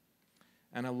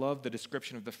 And I love the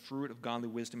description of the fruit of godly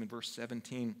wisdom in verse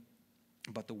 17.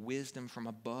 But the wisdom from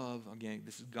above, again,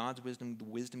 this is God's wisdom. The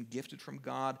wisdom gifted from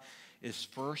God is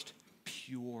first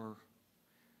pure.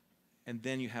 And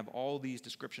then you have all these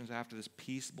descriptions after this: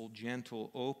 peaceable, gentle,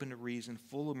 open to reason,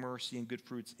 full of mercy and good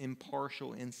fruits,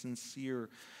 impartial and sincere.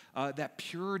 That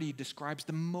purity describes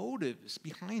the motives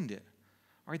behind it.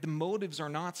 All right, the motives are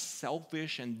not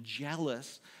selfish and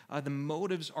jealous. The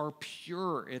motives are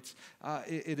pure. It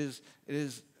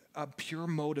is a pure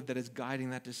motive that is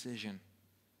guiding that decision.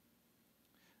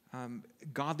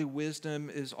 Godly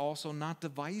wisdom is also not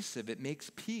divisive. It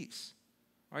makes peace.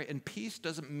 All right, and peace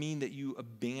doesn't mean that you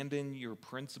abandon your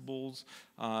principles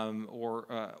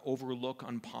or overlook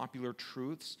unpopular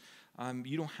truths.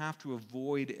 You don't have to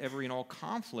avoid every and all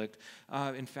conflict.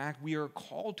 In fact, we are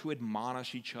called to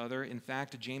admonish each other. In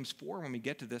fact, James 4, when we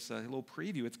get to this little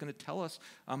preview, it's going to tell us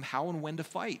how and when to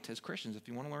fight as Christians. If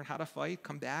you want to learn how to fight,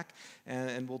 come back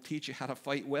and we'll teach you how to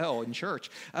fight well in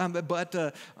church.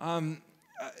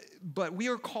 But we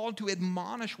are called to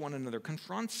admonish one another,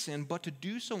 confront sin, but to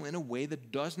do so in a way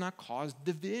that does not cause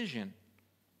division.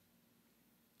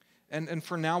 And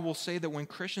for now, we'll say that when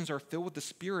Christians are filled with the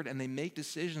Spirit and they make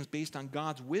decisions based on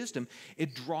God's wisdom,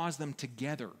 it draws them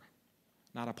together,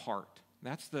 not apart.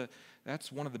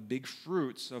 That's one of the big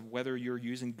fruits of whether you're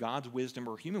using God's wisdom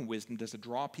or human wisdom. Does it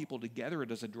draw people together or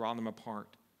does it draw them apart?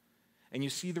 And you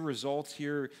see the results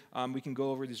here. We can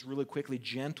go over this really quickly.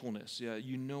 Gentleness.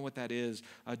 You know what that is.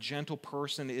 A gentle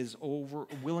person is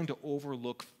willing to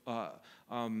overlook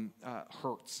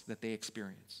hurts that they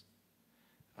experience.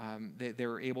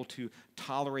 They're able to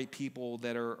tolerate people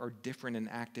that are different and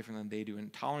act different than they do.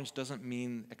 And tolerance doesn't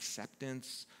mean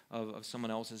acceptance of someone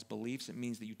else's beliefs. It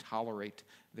means that you tolerate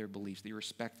their beliefs, that you're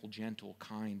respectful, gentle,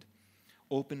 kind,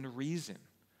 open to reason,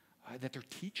 that they're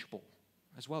teachable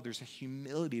as well. There's a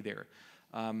humility there.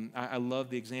 I love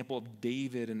the example of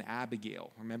David and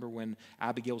Abigail. Remember when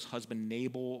Abigail's husband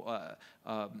Nabal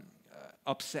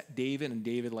upset David, and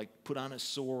David put on his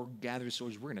sword, gathered his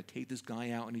swords. We're going to take this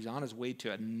guy out, and he's on his way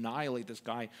to annihilate this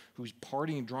guy who's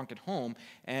partying drunk at home.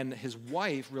 And his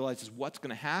wife realizes what's going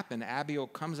to happen. Abigail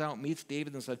comes out, meets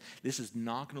David, and says, "This is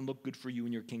not going to look good for you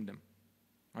and your kingdom."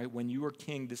 Right? When you are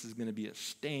king, this is going to be a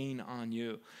stain on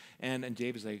you. And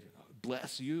David's like,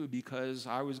 bless you, because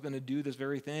I was going to do this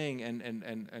very thing.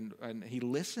 And he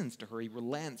listens to her. He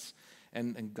relents.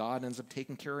 And God ends up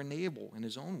taking care of Nabal in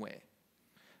his own way.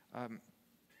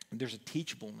 There's a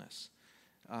teachableness.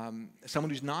 Someone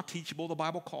who's not teachable, the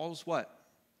Bible calls what?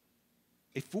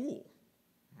 A fool,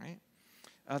 right?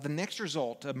 The next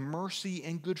result, mercy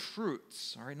and good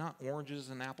fruits, all right? Not oranges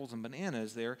and apples and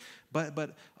bananas there,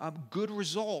 but good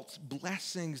results,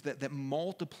 blessings that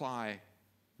multiply.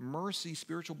 Mercy,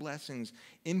 spiritual blessings,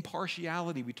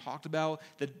 impartiality. We talked about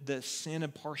the sin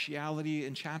of partiality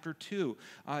in chapter 2,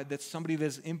 that somebody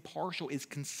that's impartial is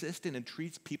consistent and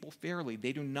treats people fairly.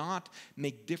 They do not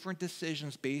make different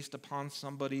decisions based upon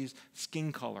somebody's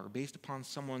skin color, based upon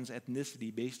someone's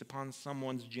ethnicity, based upon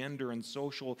someone's gender and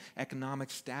social economic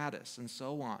status, and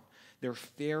so on. They're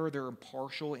fair, they're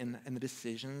impartial in the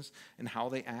decisions and how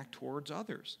they act towards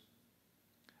others.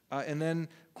 And then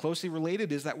closely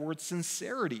related is that word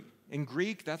sincerity. In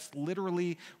Greek, that's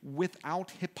literally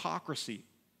without hypocrisy.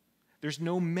 There's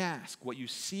no mask. What you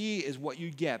see is what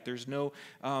you get. There's no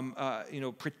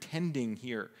pretending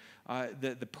here.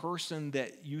 The person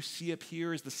that you see up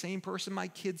here is the same person my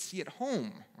kids see at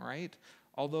home, right?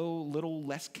 Although a little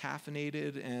less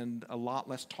caffeinated and a lot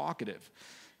less talkative.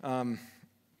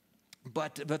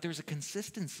 But there's a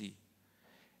consistency.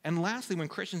 And lastly, when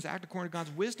Christians act according to God's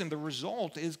wisdom, the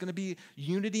result is going to be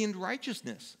unity and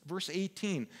righteousness. Verse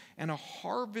 18, and a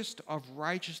harvest of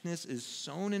righteousness is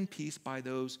sown in peace by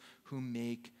those who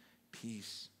make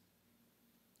peace.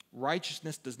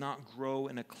 Righteousness does not grow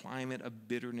in a climate of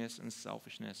bitterness and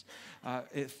selfishness.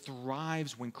 It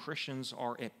thrives when Christians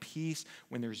are at peace,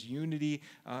 when there's unity,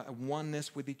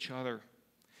 oneness with each other.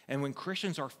 And when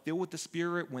Christians are filled with the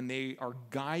Spirit, when they are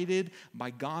guided by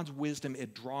God's wisdom,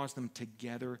 it draws them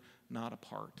together, not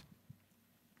apart.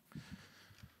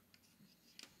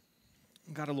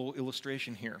 Got a little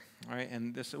illustration here, all right?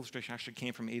 And this illustration actually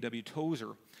came from A.W.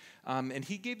 Tozer. And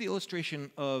he gave the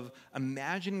illustration of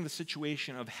imagining the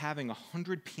situation of having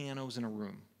 100 pianos in a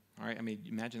room. All right, I mean,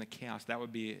 imagine the chaos that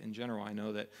would be in general. I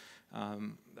know that,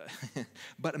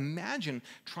 but imagine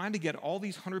trying to get all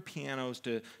these 100 pianos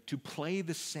to play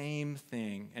the same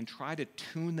thing and try to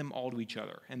tune them all to each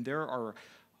other. And there are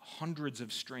hundreds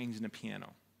of strings in a piano,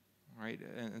 right?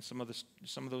 And some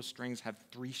of those strings have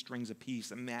 3 strings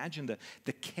apiece. Imagine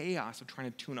the chaos of trying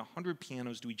to tune 100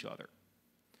 pianos to each other.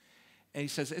 And he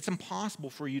says, it's impossible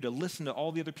for you to listen to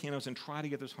all the other pianos and try to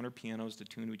get those 100 pianos to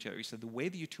tune to each other. He said, the way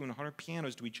that you tune 100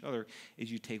 pianos to each other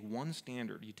is you take one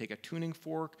standard. You take a tuning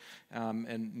fork,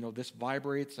 and this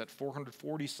vibrates at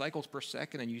 440 cycles per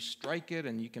second, and you strike it,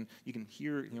 and you can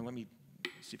hear, let me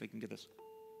see if I can get this.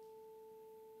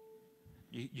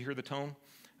 You hear the tone?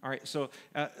 All right, so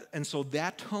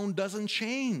that tone doesn't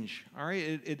change, all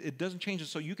right? It doesn't change.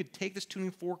 So you could take this tuning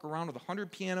fork around with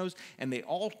 100 pianos, and they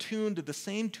all tune to the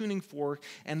same tuning fork,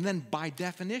 and then by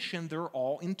definition, they're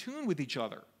all in tune with each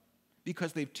other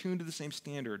because they've tuned to the same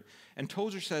standard. And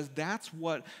Tozer says that's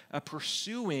what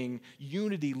pursuing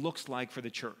unity looks like for the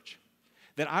church.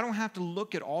 That I don't have to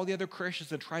look at all the other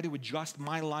Christians and try to adjust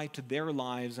my life to their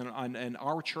lives and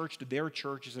our church to their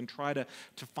churches and try to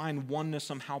find oneness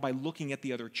somehow by looking at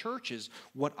the other churches.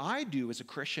 What I do as a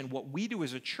Christian, what we do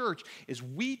as a church, is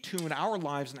we tune our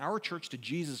lives and our church to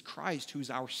Jesus Christ, who's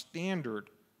our standard.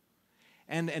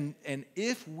 And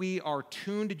if we are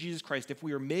tuned to Jesus Christ, if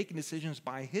we are making decisions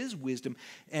by his wisdom,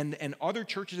 and other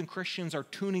churches and Christians are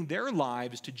tuning their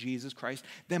lives to Jesus Christ,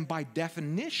 then by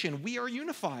definition, we are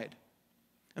unified.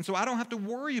 And so I don't have to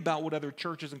worry about what other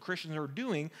churches and Christians are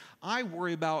doing. I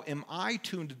worry about, am I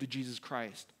tuned to Jesus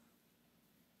Christ?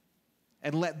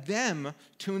 And let them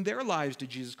tune their lives to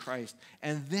Jesus Christ.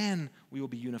 And then we will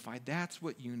be unified. That's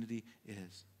what unity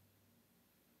is.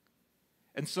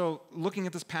 And so looking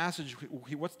at this passage,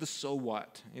 what's the so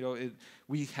what?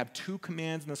 We have 2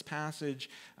 commands in this passage.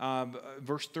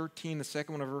 Verse 13, the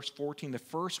second one of verse 14. The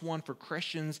first one for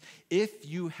Christians, if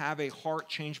you have a heart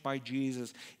changed by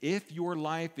Jesus, if your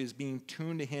life is being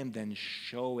tuned to him, then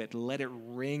show it. Let it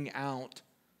ring out.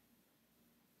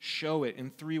 Show it in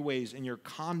 3 ways: in your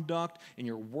conduct, in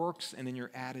your works, and in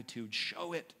your attitude.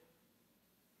 Show it.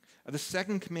 The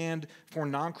second command for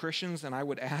non-Christians, and I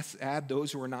would add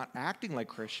those who are not acting like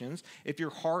Christians, if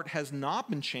your heart has not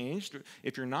been changed,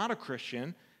 if you're not a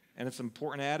Christian, and it's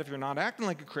important to add, if you're not acting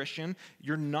like a Christian,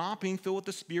 you're not being filled with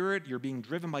the Spirit, you're being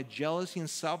driven by jealousy and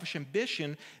selfish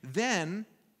ambition, then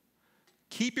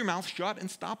keep your mouth shut and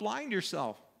stop lying to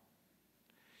yourself.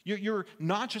 You're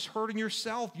not just hurting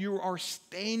yourself, you are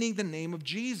staining the name of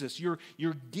Jesus. You're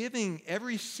giving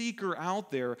every seeker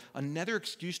out there another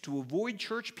excuse to avoid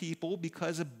church people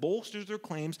because it bolsters their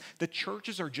claims that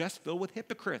churches are just filled with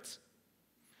hypocrites.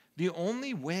 The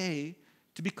only way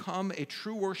to become a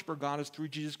true worshiper of God is through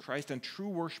Jesus Christ, and true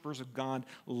worshipers of God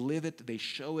live it, they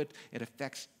show it, it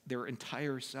affects their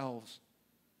entire selves.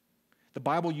 The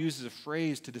Bible uses a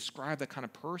phrase to describe that kind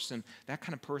of person. That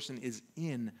kind of person is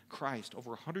in Christ. Over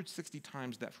 160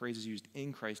 times that phrase is used,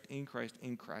 in Christ, in Christ,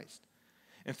 in Christ.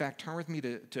 In fact, turn with me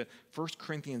to 1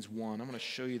 Corinthians 1. I'm going to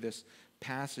show you this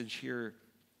passage here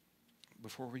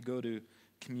before we go to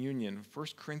communion. 1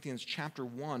 Corinthians chapter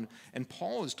 1. And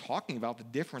Paul is talking about the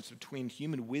difference between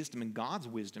human wisdom and God's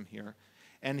wisdom here.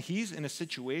 And he's in a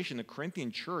situation, the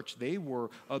Corinthian church, they were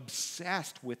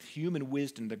obsessed with human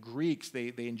wisdom. The Greeks,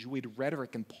 they enjoyed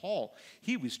rhetoric. And Paul,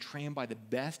 he was trained by the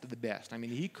best of the best. I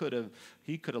mean, he could have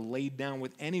laid down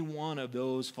with any one of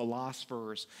those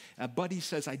philosophers. But he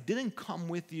says, I didn't come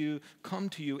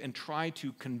to you and try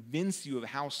to convince you of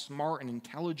how smart and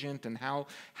intelligent and how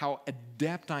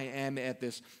adept I am at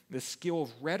this skill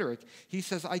of rhetoric. He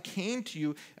says, I came to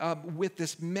you with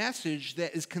this message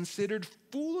that is considered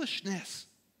foolishness.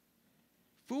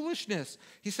 Foolishness.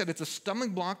 He said it's a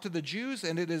stumbling block to the Jews,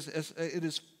 and it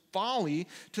is folly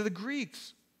to the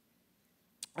Greeks.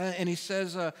 And he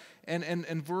says,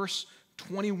 in verse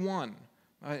 21,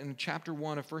 in chapter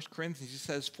 1 of 1 Corinthians, he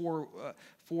says,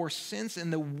 for since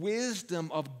in the wisdom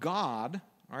of God,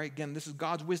 all right, again, this is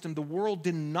God's wisdom, the world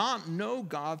did not know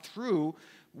God through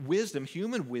wisdom,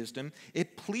 human wisdom,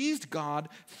 it pleased God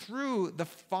through the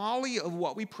folly of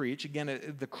what we preach.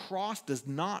 Again, the cross does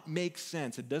not make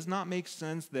sense. It does not make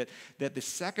sense that the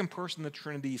second person of the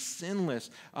Trinity, sinless,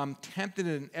 tempted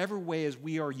in every way as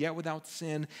we are, yet without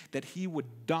sin, that he would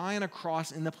die on a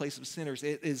cross in the place of sinners.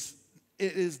 It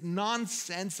is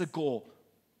nonsensical.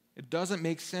 It doesn't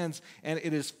make sense, and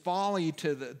it is folly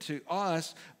to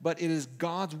us, but it is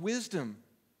God's wisdom.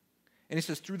 And he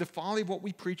says, through the folly of what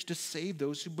we preach to save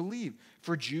those who believe.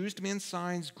 For Jews demand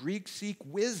signs, Greeks seek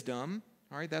wisdom.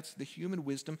 All right, that's the human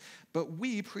wisdom. But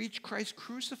we preach Christ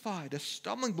crucified, a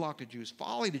stumbling block to Jews,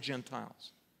 folly to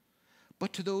Gentiles.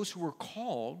 But to those who are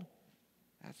called,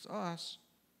 that's us,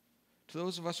 to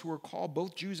those of us who are called,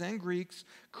 both Jews and Greeks,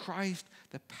 Christ,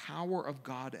 the power of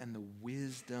God and the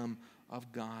wisdom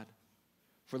of God.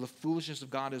 For the foolishness of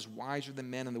God is wiser than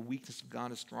men, and the weakness of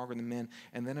God is stronger than men.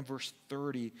 And then in verse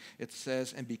 30, it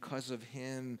says, and because of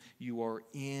him you are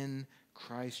in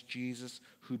Christ Jesus,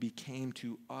 who became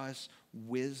to us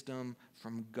wisdom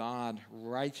from God,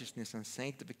 righteousness and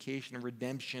sanctification and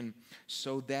redemption,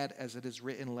 so that, as it is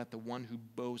written, let the one who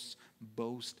boasts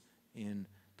boast in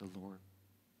the Lord.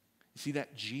 You see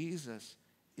that Jesus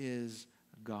is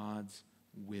God's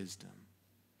wisdom.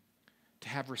 To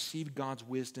have received God's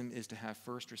wisdom is to have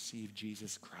first received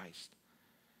Jesus Christ.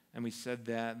 And we said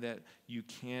that you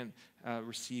can't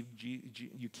receive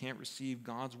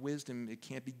God's wisdom. It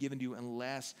can't be given to you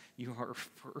unless you are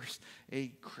first a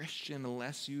Christian,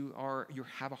 unless you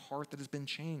have a heart that has been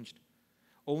changed.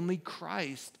 Only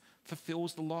Christ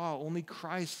fulfills the law. Only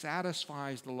Christ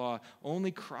satisfies the law. Only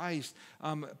Christ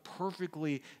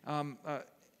perfectly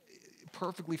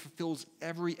fulfills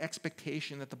every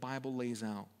expectation that the Bible lays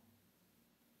out.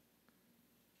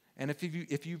 And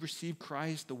if you receive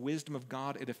Christ, the wisdom of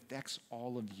God, it affects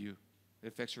all of you. It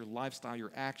affects your lifestyle,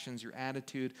 your actions, your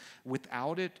attitude.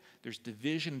 Without it, there's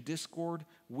division, discord.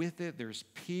 With it, there's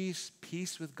peace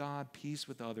with God, peace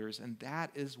with others. And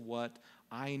that is what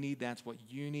I need. That's what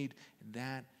you need.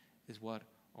 That is what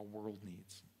our world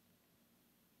needs.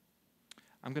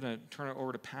 I'm going to turn it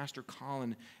over to Pastor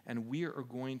Colin, and we are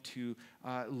going to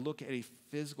look at a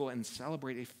physical and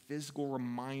celebrate a physical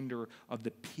reminder of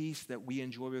the peace that we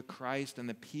enjoy with Christ and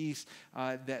the peace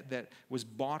that was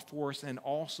bought for us, and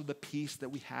also the peace that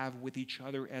we have with each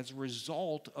other as a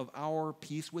result of our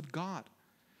peace with God.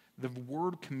 The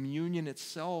word communion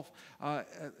itself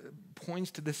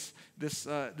points to this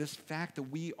fact that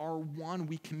we are one.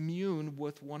 We commune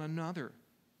with one another.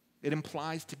 It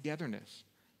implies togetherness.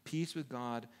 Peace with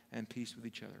God and peace with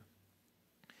each other.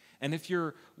 And if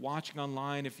you're watching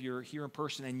online, if you're here in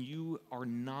person and you are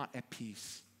not at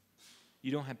peace,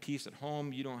 you don't have peace at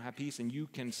home, you don't have peace, and you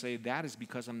can say, that is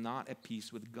because I'm not at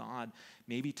peace with God.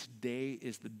 Maybe today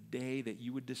is the day that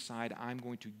you would decide, I'm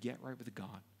going to get right with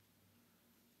God.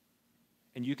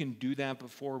 And you can do that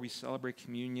before we celebrate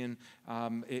communion.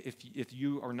 If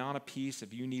you are not at peace,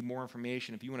 if you need more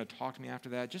information, if you want to talk to me after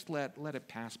that, just let it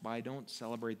pass by. Don't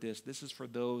celebrate this. This is for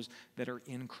those that are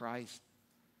in Christ.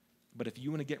 But if you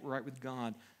want to get right with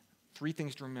God, 3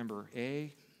 things to remember.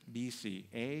 A, B, C.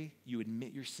 A, you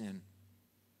admit your sin.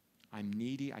 I'm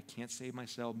needy, I can't save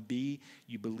myself. B,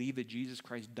 you believe that Jesus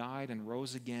Christ died and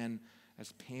rose again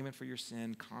as payment for your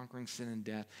sin, conquering sin and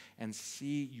death. And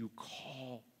C, you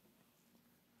call.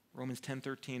 Romans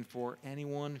 10:13, for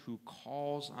anyone who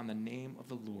calls on the name of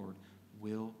the Lord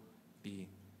will be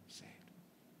saved.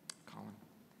 Colin.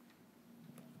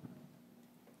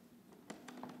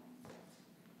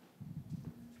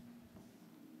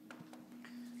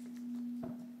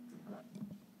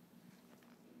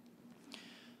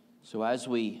 So as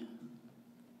we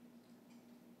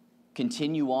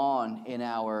continue on in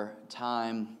our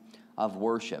time of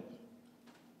worship,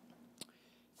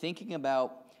 thinking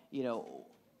about,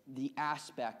 the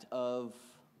aspect of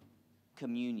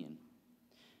communion,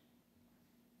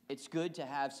 it's good to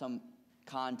have some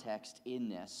context in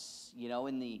this.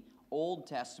 In the Old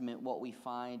Testament, what we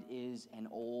find is an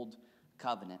old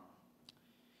covenant.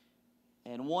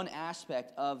 And one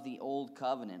aspect of the old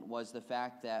covenant was the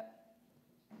fact that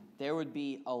there would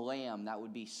be a lamb that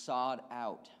would be sought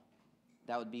out,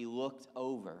 that would be looked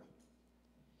over.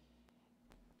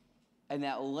 And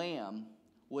that lamb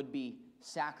would be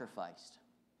sacrificed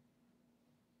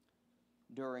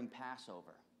during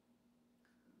Passover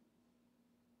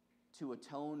to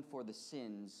atone for the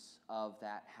sins of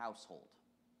that household.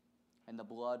 And the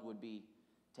blood would be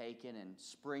taken and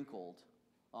sprinkled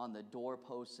on the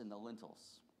doorposts and the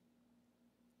lintels.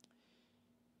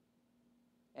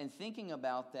 And thinking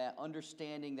about that,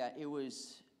 understanding that it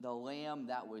was the lamb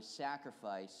that was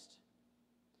sacrificed,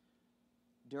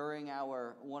 during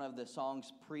one of the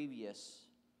songs previous,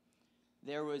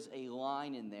 there was a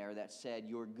line in there that said,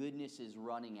 your goodness is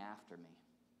running after me.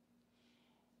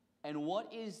 And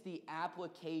what is the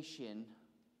application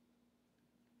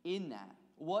in that?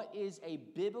 What is a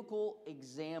biblical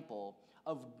example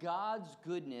of God's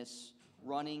goodness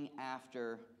running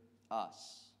after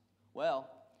us? Well,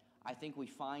 I think we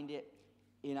find it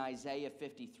in Isaiah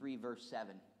 53, verse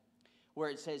 7, where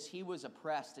it says, he was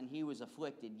oppressed and he was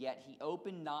afflicted, yet he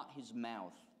opened not his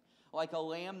mouth. Like a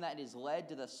lamb that is led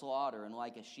to the slaughter, and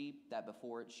like a sheep that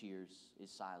before it shears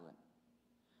is silent.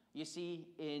 You see,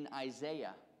 in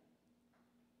Isaiah,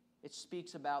 it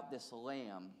speaks about this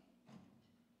lamb.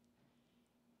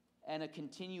 And a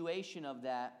continuation of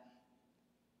that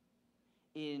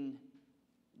in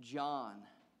John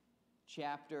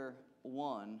chapter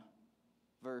 1,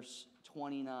 verse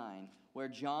 29, where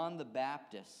John the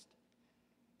Baptist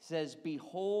says,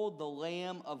 behold the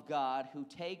Lamb of God who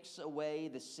takes away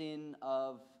the sin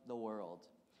of the world.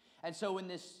 And so in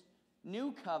this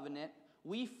new covenant,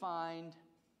 we find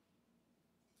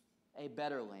a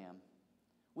better lamb.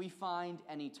 We find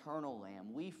an eternal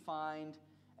lamb. We find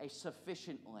a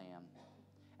sufficient lamb.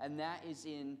 And that is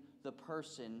in the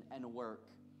person and work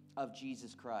of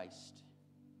Jesus Christ.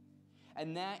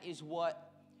 And that is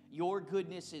what your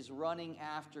goodness is running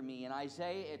after me. In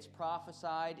Isaiah, it's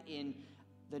prophesied. In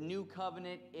the new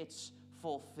covenant, it's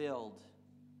fulfilled.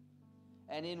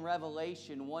 And in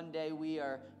Revelation, one day we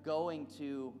are going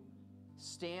to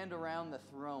stand around the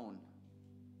throne.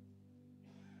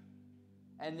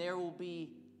 And there will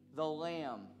be the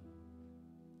Lamb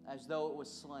as though it was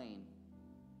slain,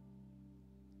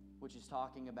 which is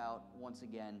talking about, once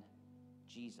again,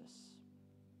 Jesus.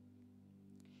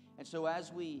 And so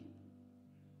as we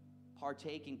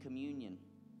partake in communion,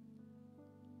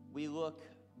 we look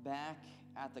back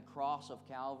at the cross of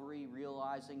Calvary,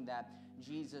 realizing that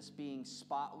Jesus, being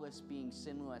spotless, being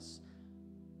sinless,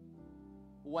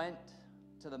 went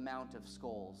to the Mount of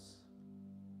Skulls.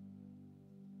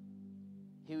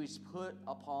 He was put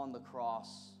upon the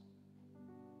cross.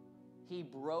 He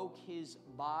broke his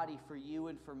body for you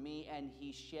and for me, and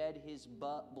he shed his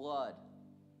blood.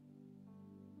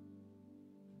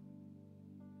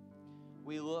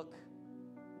 We look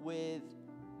with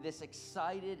this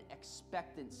excited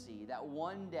expectancy that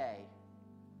one day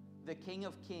the King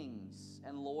of Kings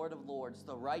and Lord of Lords,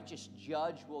 the righteous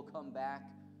judge, will come back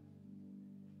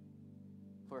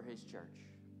for his church.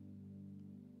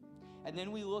 And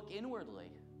then we look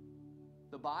inwardly.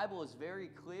 The Bible is very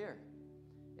clear.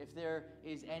 If there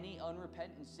is any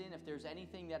unrepentant sin, if there's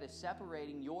anything that is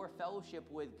separating your fellowship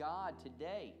with God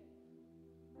today,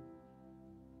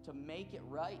 to make it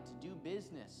right, to do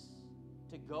business,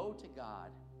 to go to God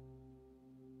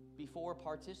before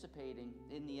participating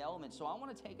in the elements. So I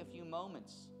want to take a few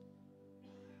moments,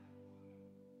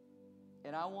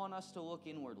 and I want us to look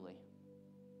inwardly.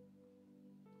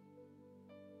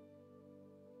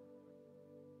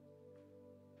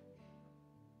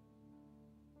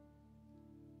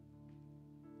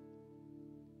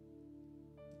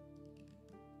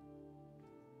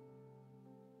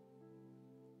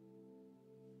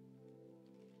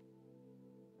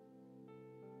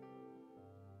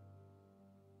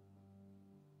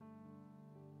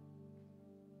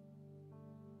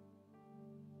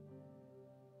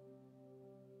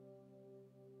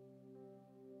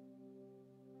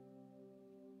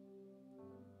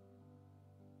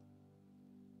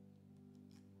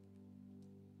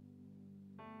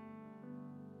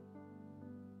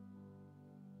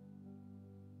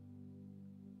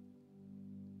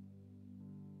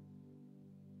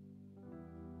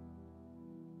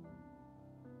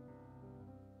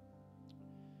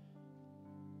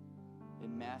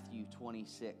 Matthew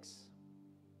 26.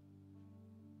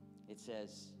 It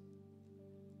says,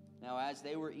 "Now as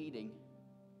they were eating,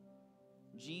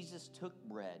 Jesus took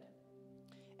bread,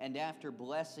 and after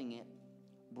blessing it,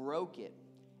 broke it,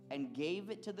 and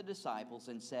gave it to the disciples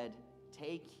and said,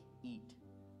 'Take, eat.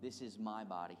 This is my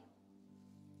body.'"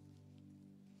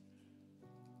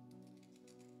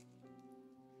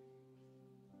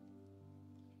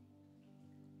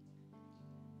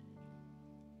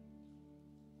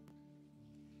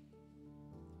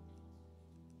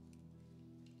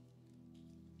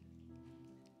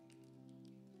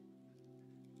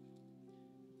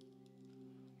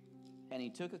 And he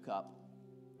took a cup,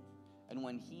 and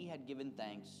when he had given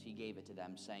thanks, he gave it to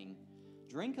them, saying,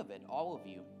 "Drink of it, all of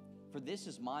you, for this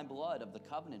is my blood of the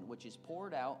covenant, which is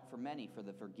poured out for many for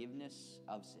the forgiveness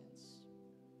of sins."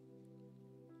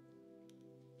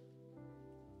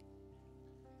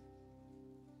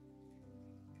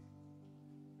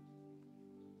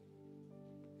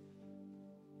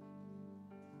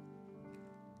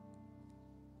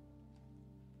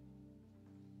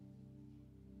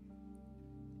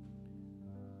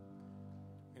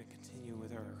 We're going to continue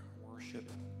with our worship.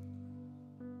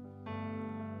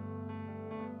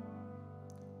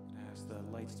 And ask the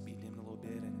lights to be dimmed a little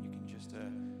bit, and you can just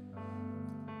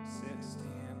sit,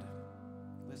 stand,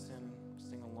 listen,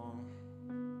 sing along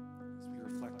as we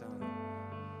reflect on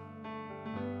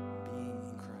being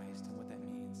in Christ and what that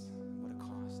means, what it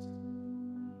cost.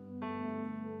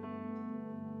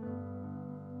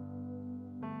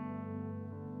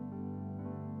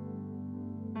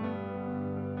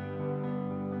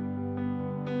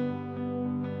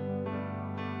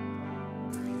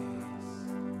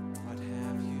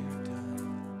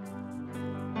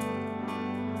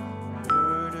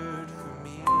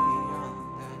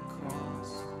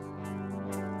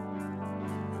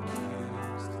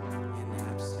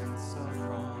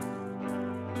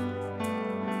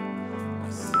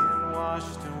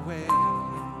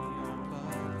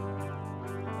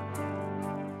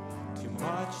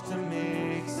 To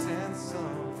make sense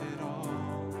of it all,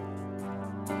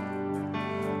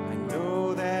 I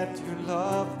know that your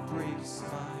love breaks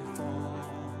my fall.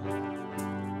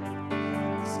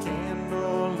 The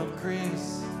scandal of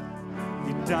grace,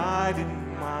 you died in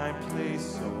my place,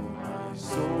 so my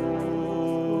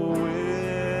soul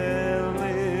will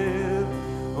live.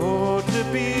 Oh, to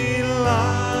be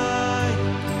like,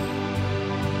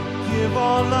 give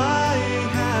all I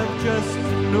have just to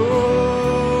know.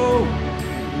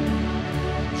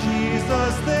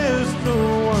 There's no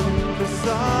one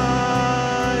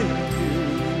beside you,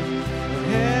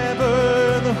 forever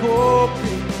the hope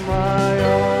in my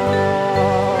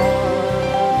heart.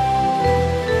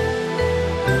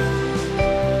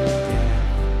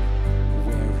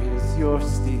 Where is your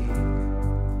sting?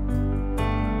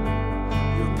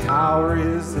 Your power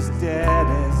is as dead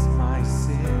as my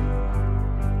sin.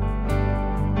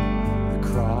 The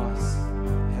cross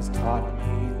has taught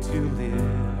me to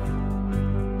live.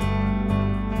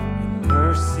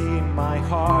 Mercy, my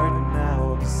heart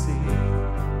now obscene.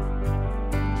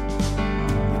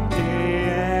 The day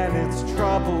and its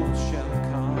troubles shall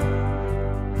come.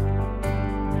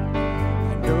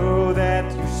 I know that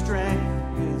your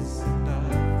strength is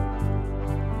enough.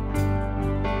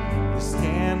 The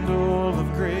scandal of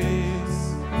grace,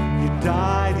 you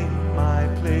died in my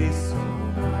place, so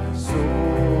my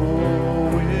soul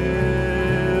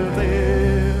will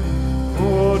live.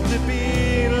 Oh, to be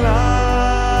like,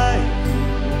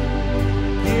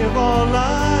 all I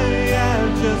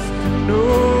have just to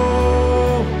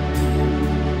know.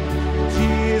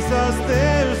 Jesus,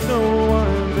 there's no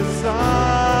one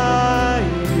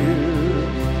beside you.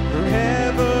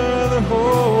 Forever the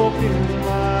hope in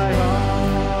my heart.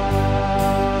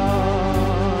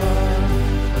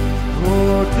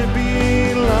 Oh, to be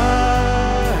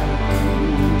like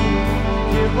you,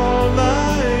 give all I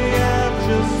have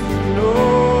just to know.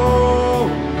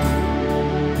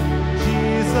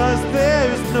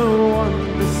 There's no one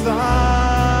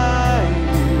beside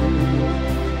you,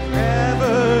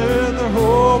 ever the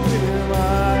hope in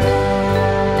my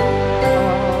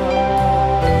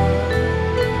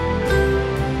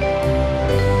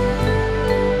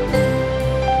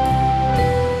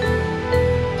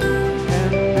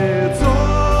And it's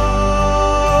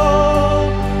all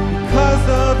because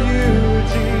of you,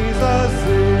 Jesus.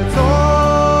 It's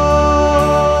all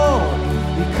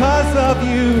because of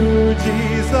you,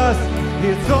 Jesus.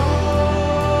 It's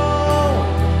all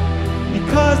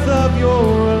because of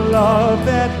your love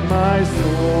that my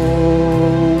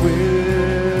soul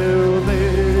will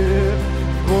live.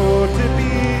 For to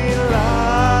be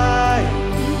like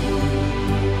you,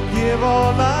 give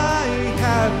all I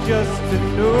have just to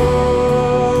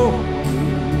know.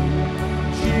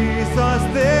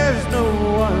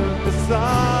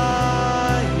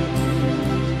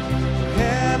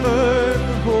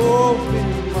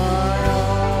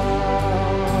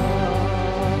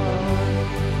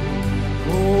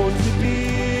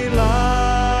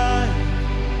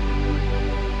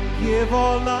 give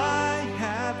all I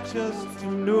have just to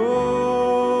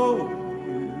know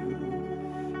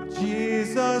you.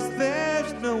 Jesus,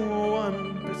 there's no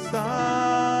one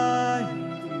beside you.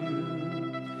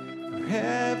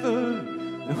 Forever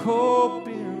the hope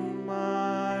in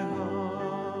my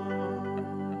heart.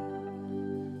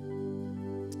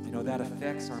 You know, that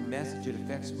affects our message. It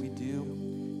affects what we do.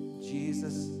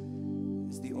 Jesus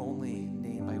is the only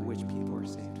name by which people are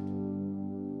saved.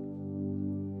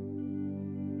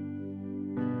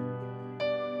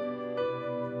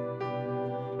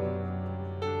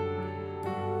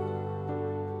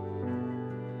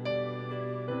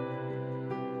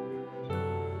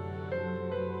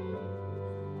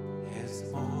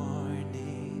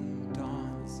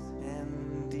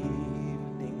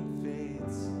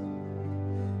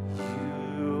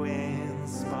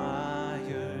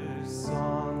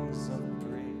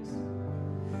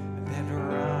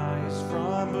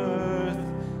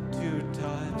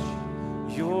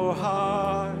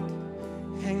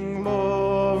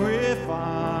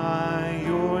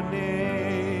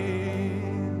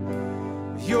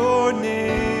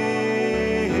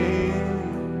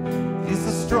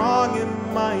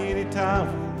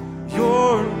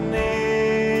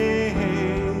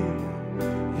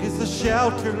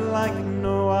 Shelter like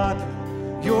no other,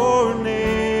 your name.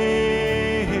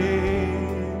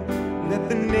 Let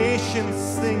the nations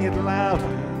sing it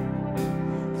louder.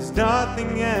 There's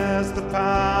nothing has the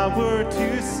power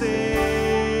to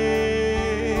save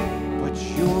but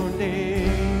your name.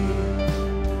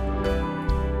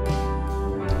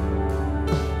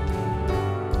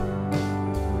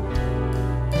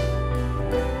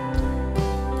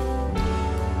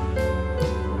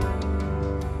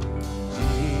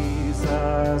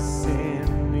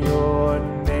 In your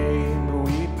name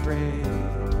we pray.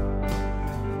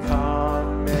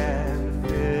 Come and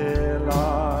fill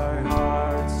our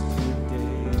hearts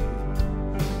today.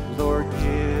 Lord,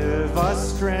 give us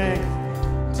strength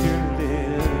to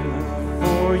live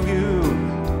for you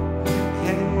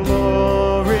and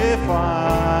glorify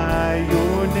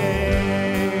your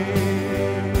name.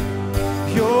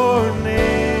 Your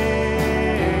name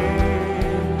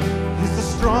is a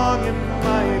strong and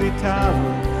mighty tower.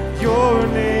 Your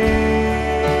name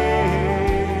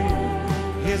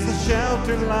is a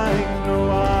shelter like no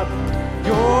other.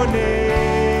 Your name,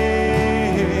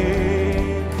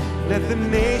 let the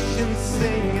nations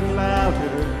sing it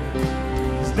louder.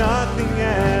 There's nothing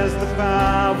has the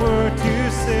power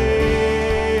to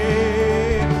save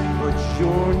but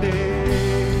your name.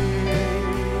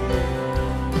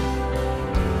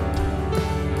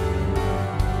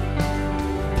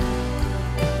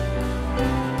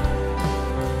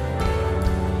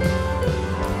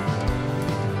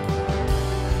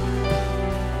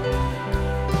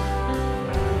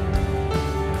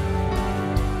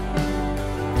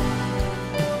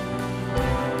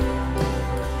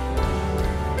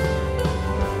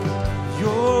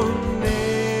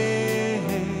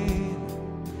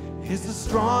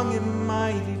 Strong and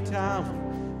mighty tower,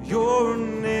 your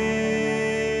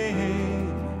name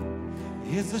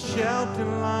is a shelter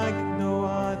like no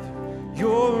other.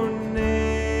 Your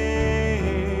name,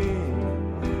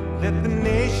 let the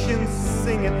nations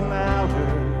sing it louder.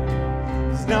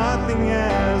 There's nothing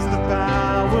has the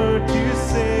power to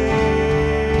save.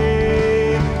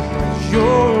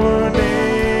 Your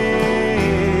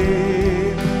name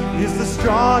is the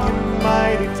strong and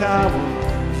mighty tower.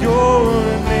 Your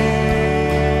name,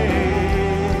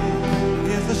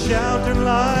 shelter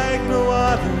like no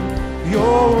other.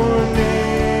 Your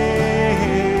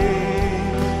name,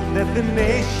 let the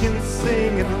nations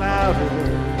sing it louder.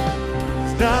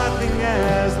 There's nothing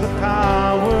has the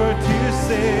power to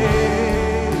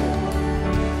save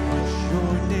but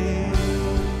your name.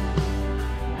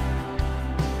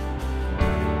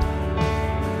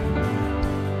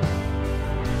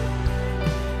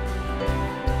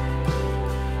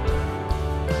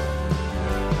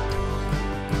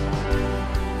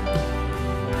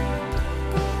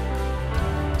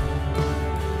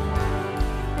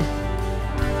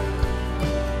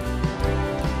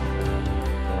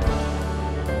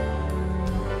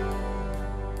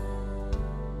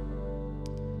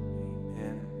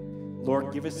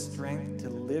 Lord, give us strength to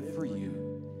live for you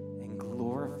and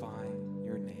glorify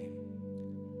your name.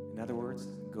 In other words,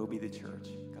 go be the church.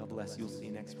 God bless you. We'll see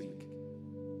you next week.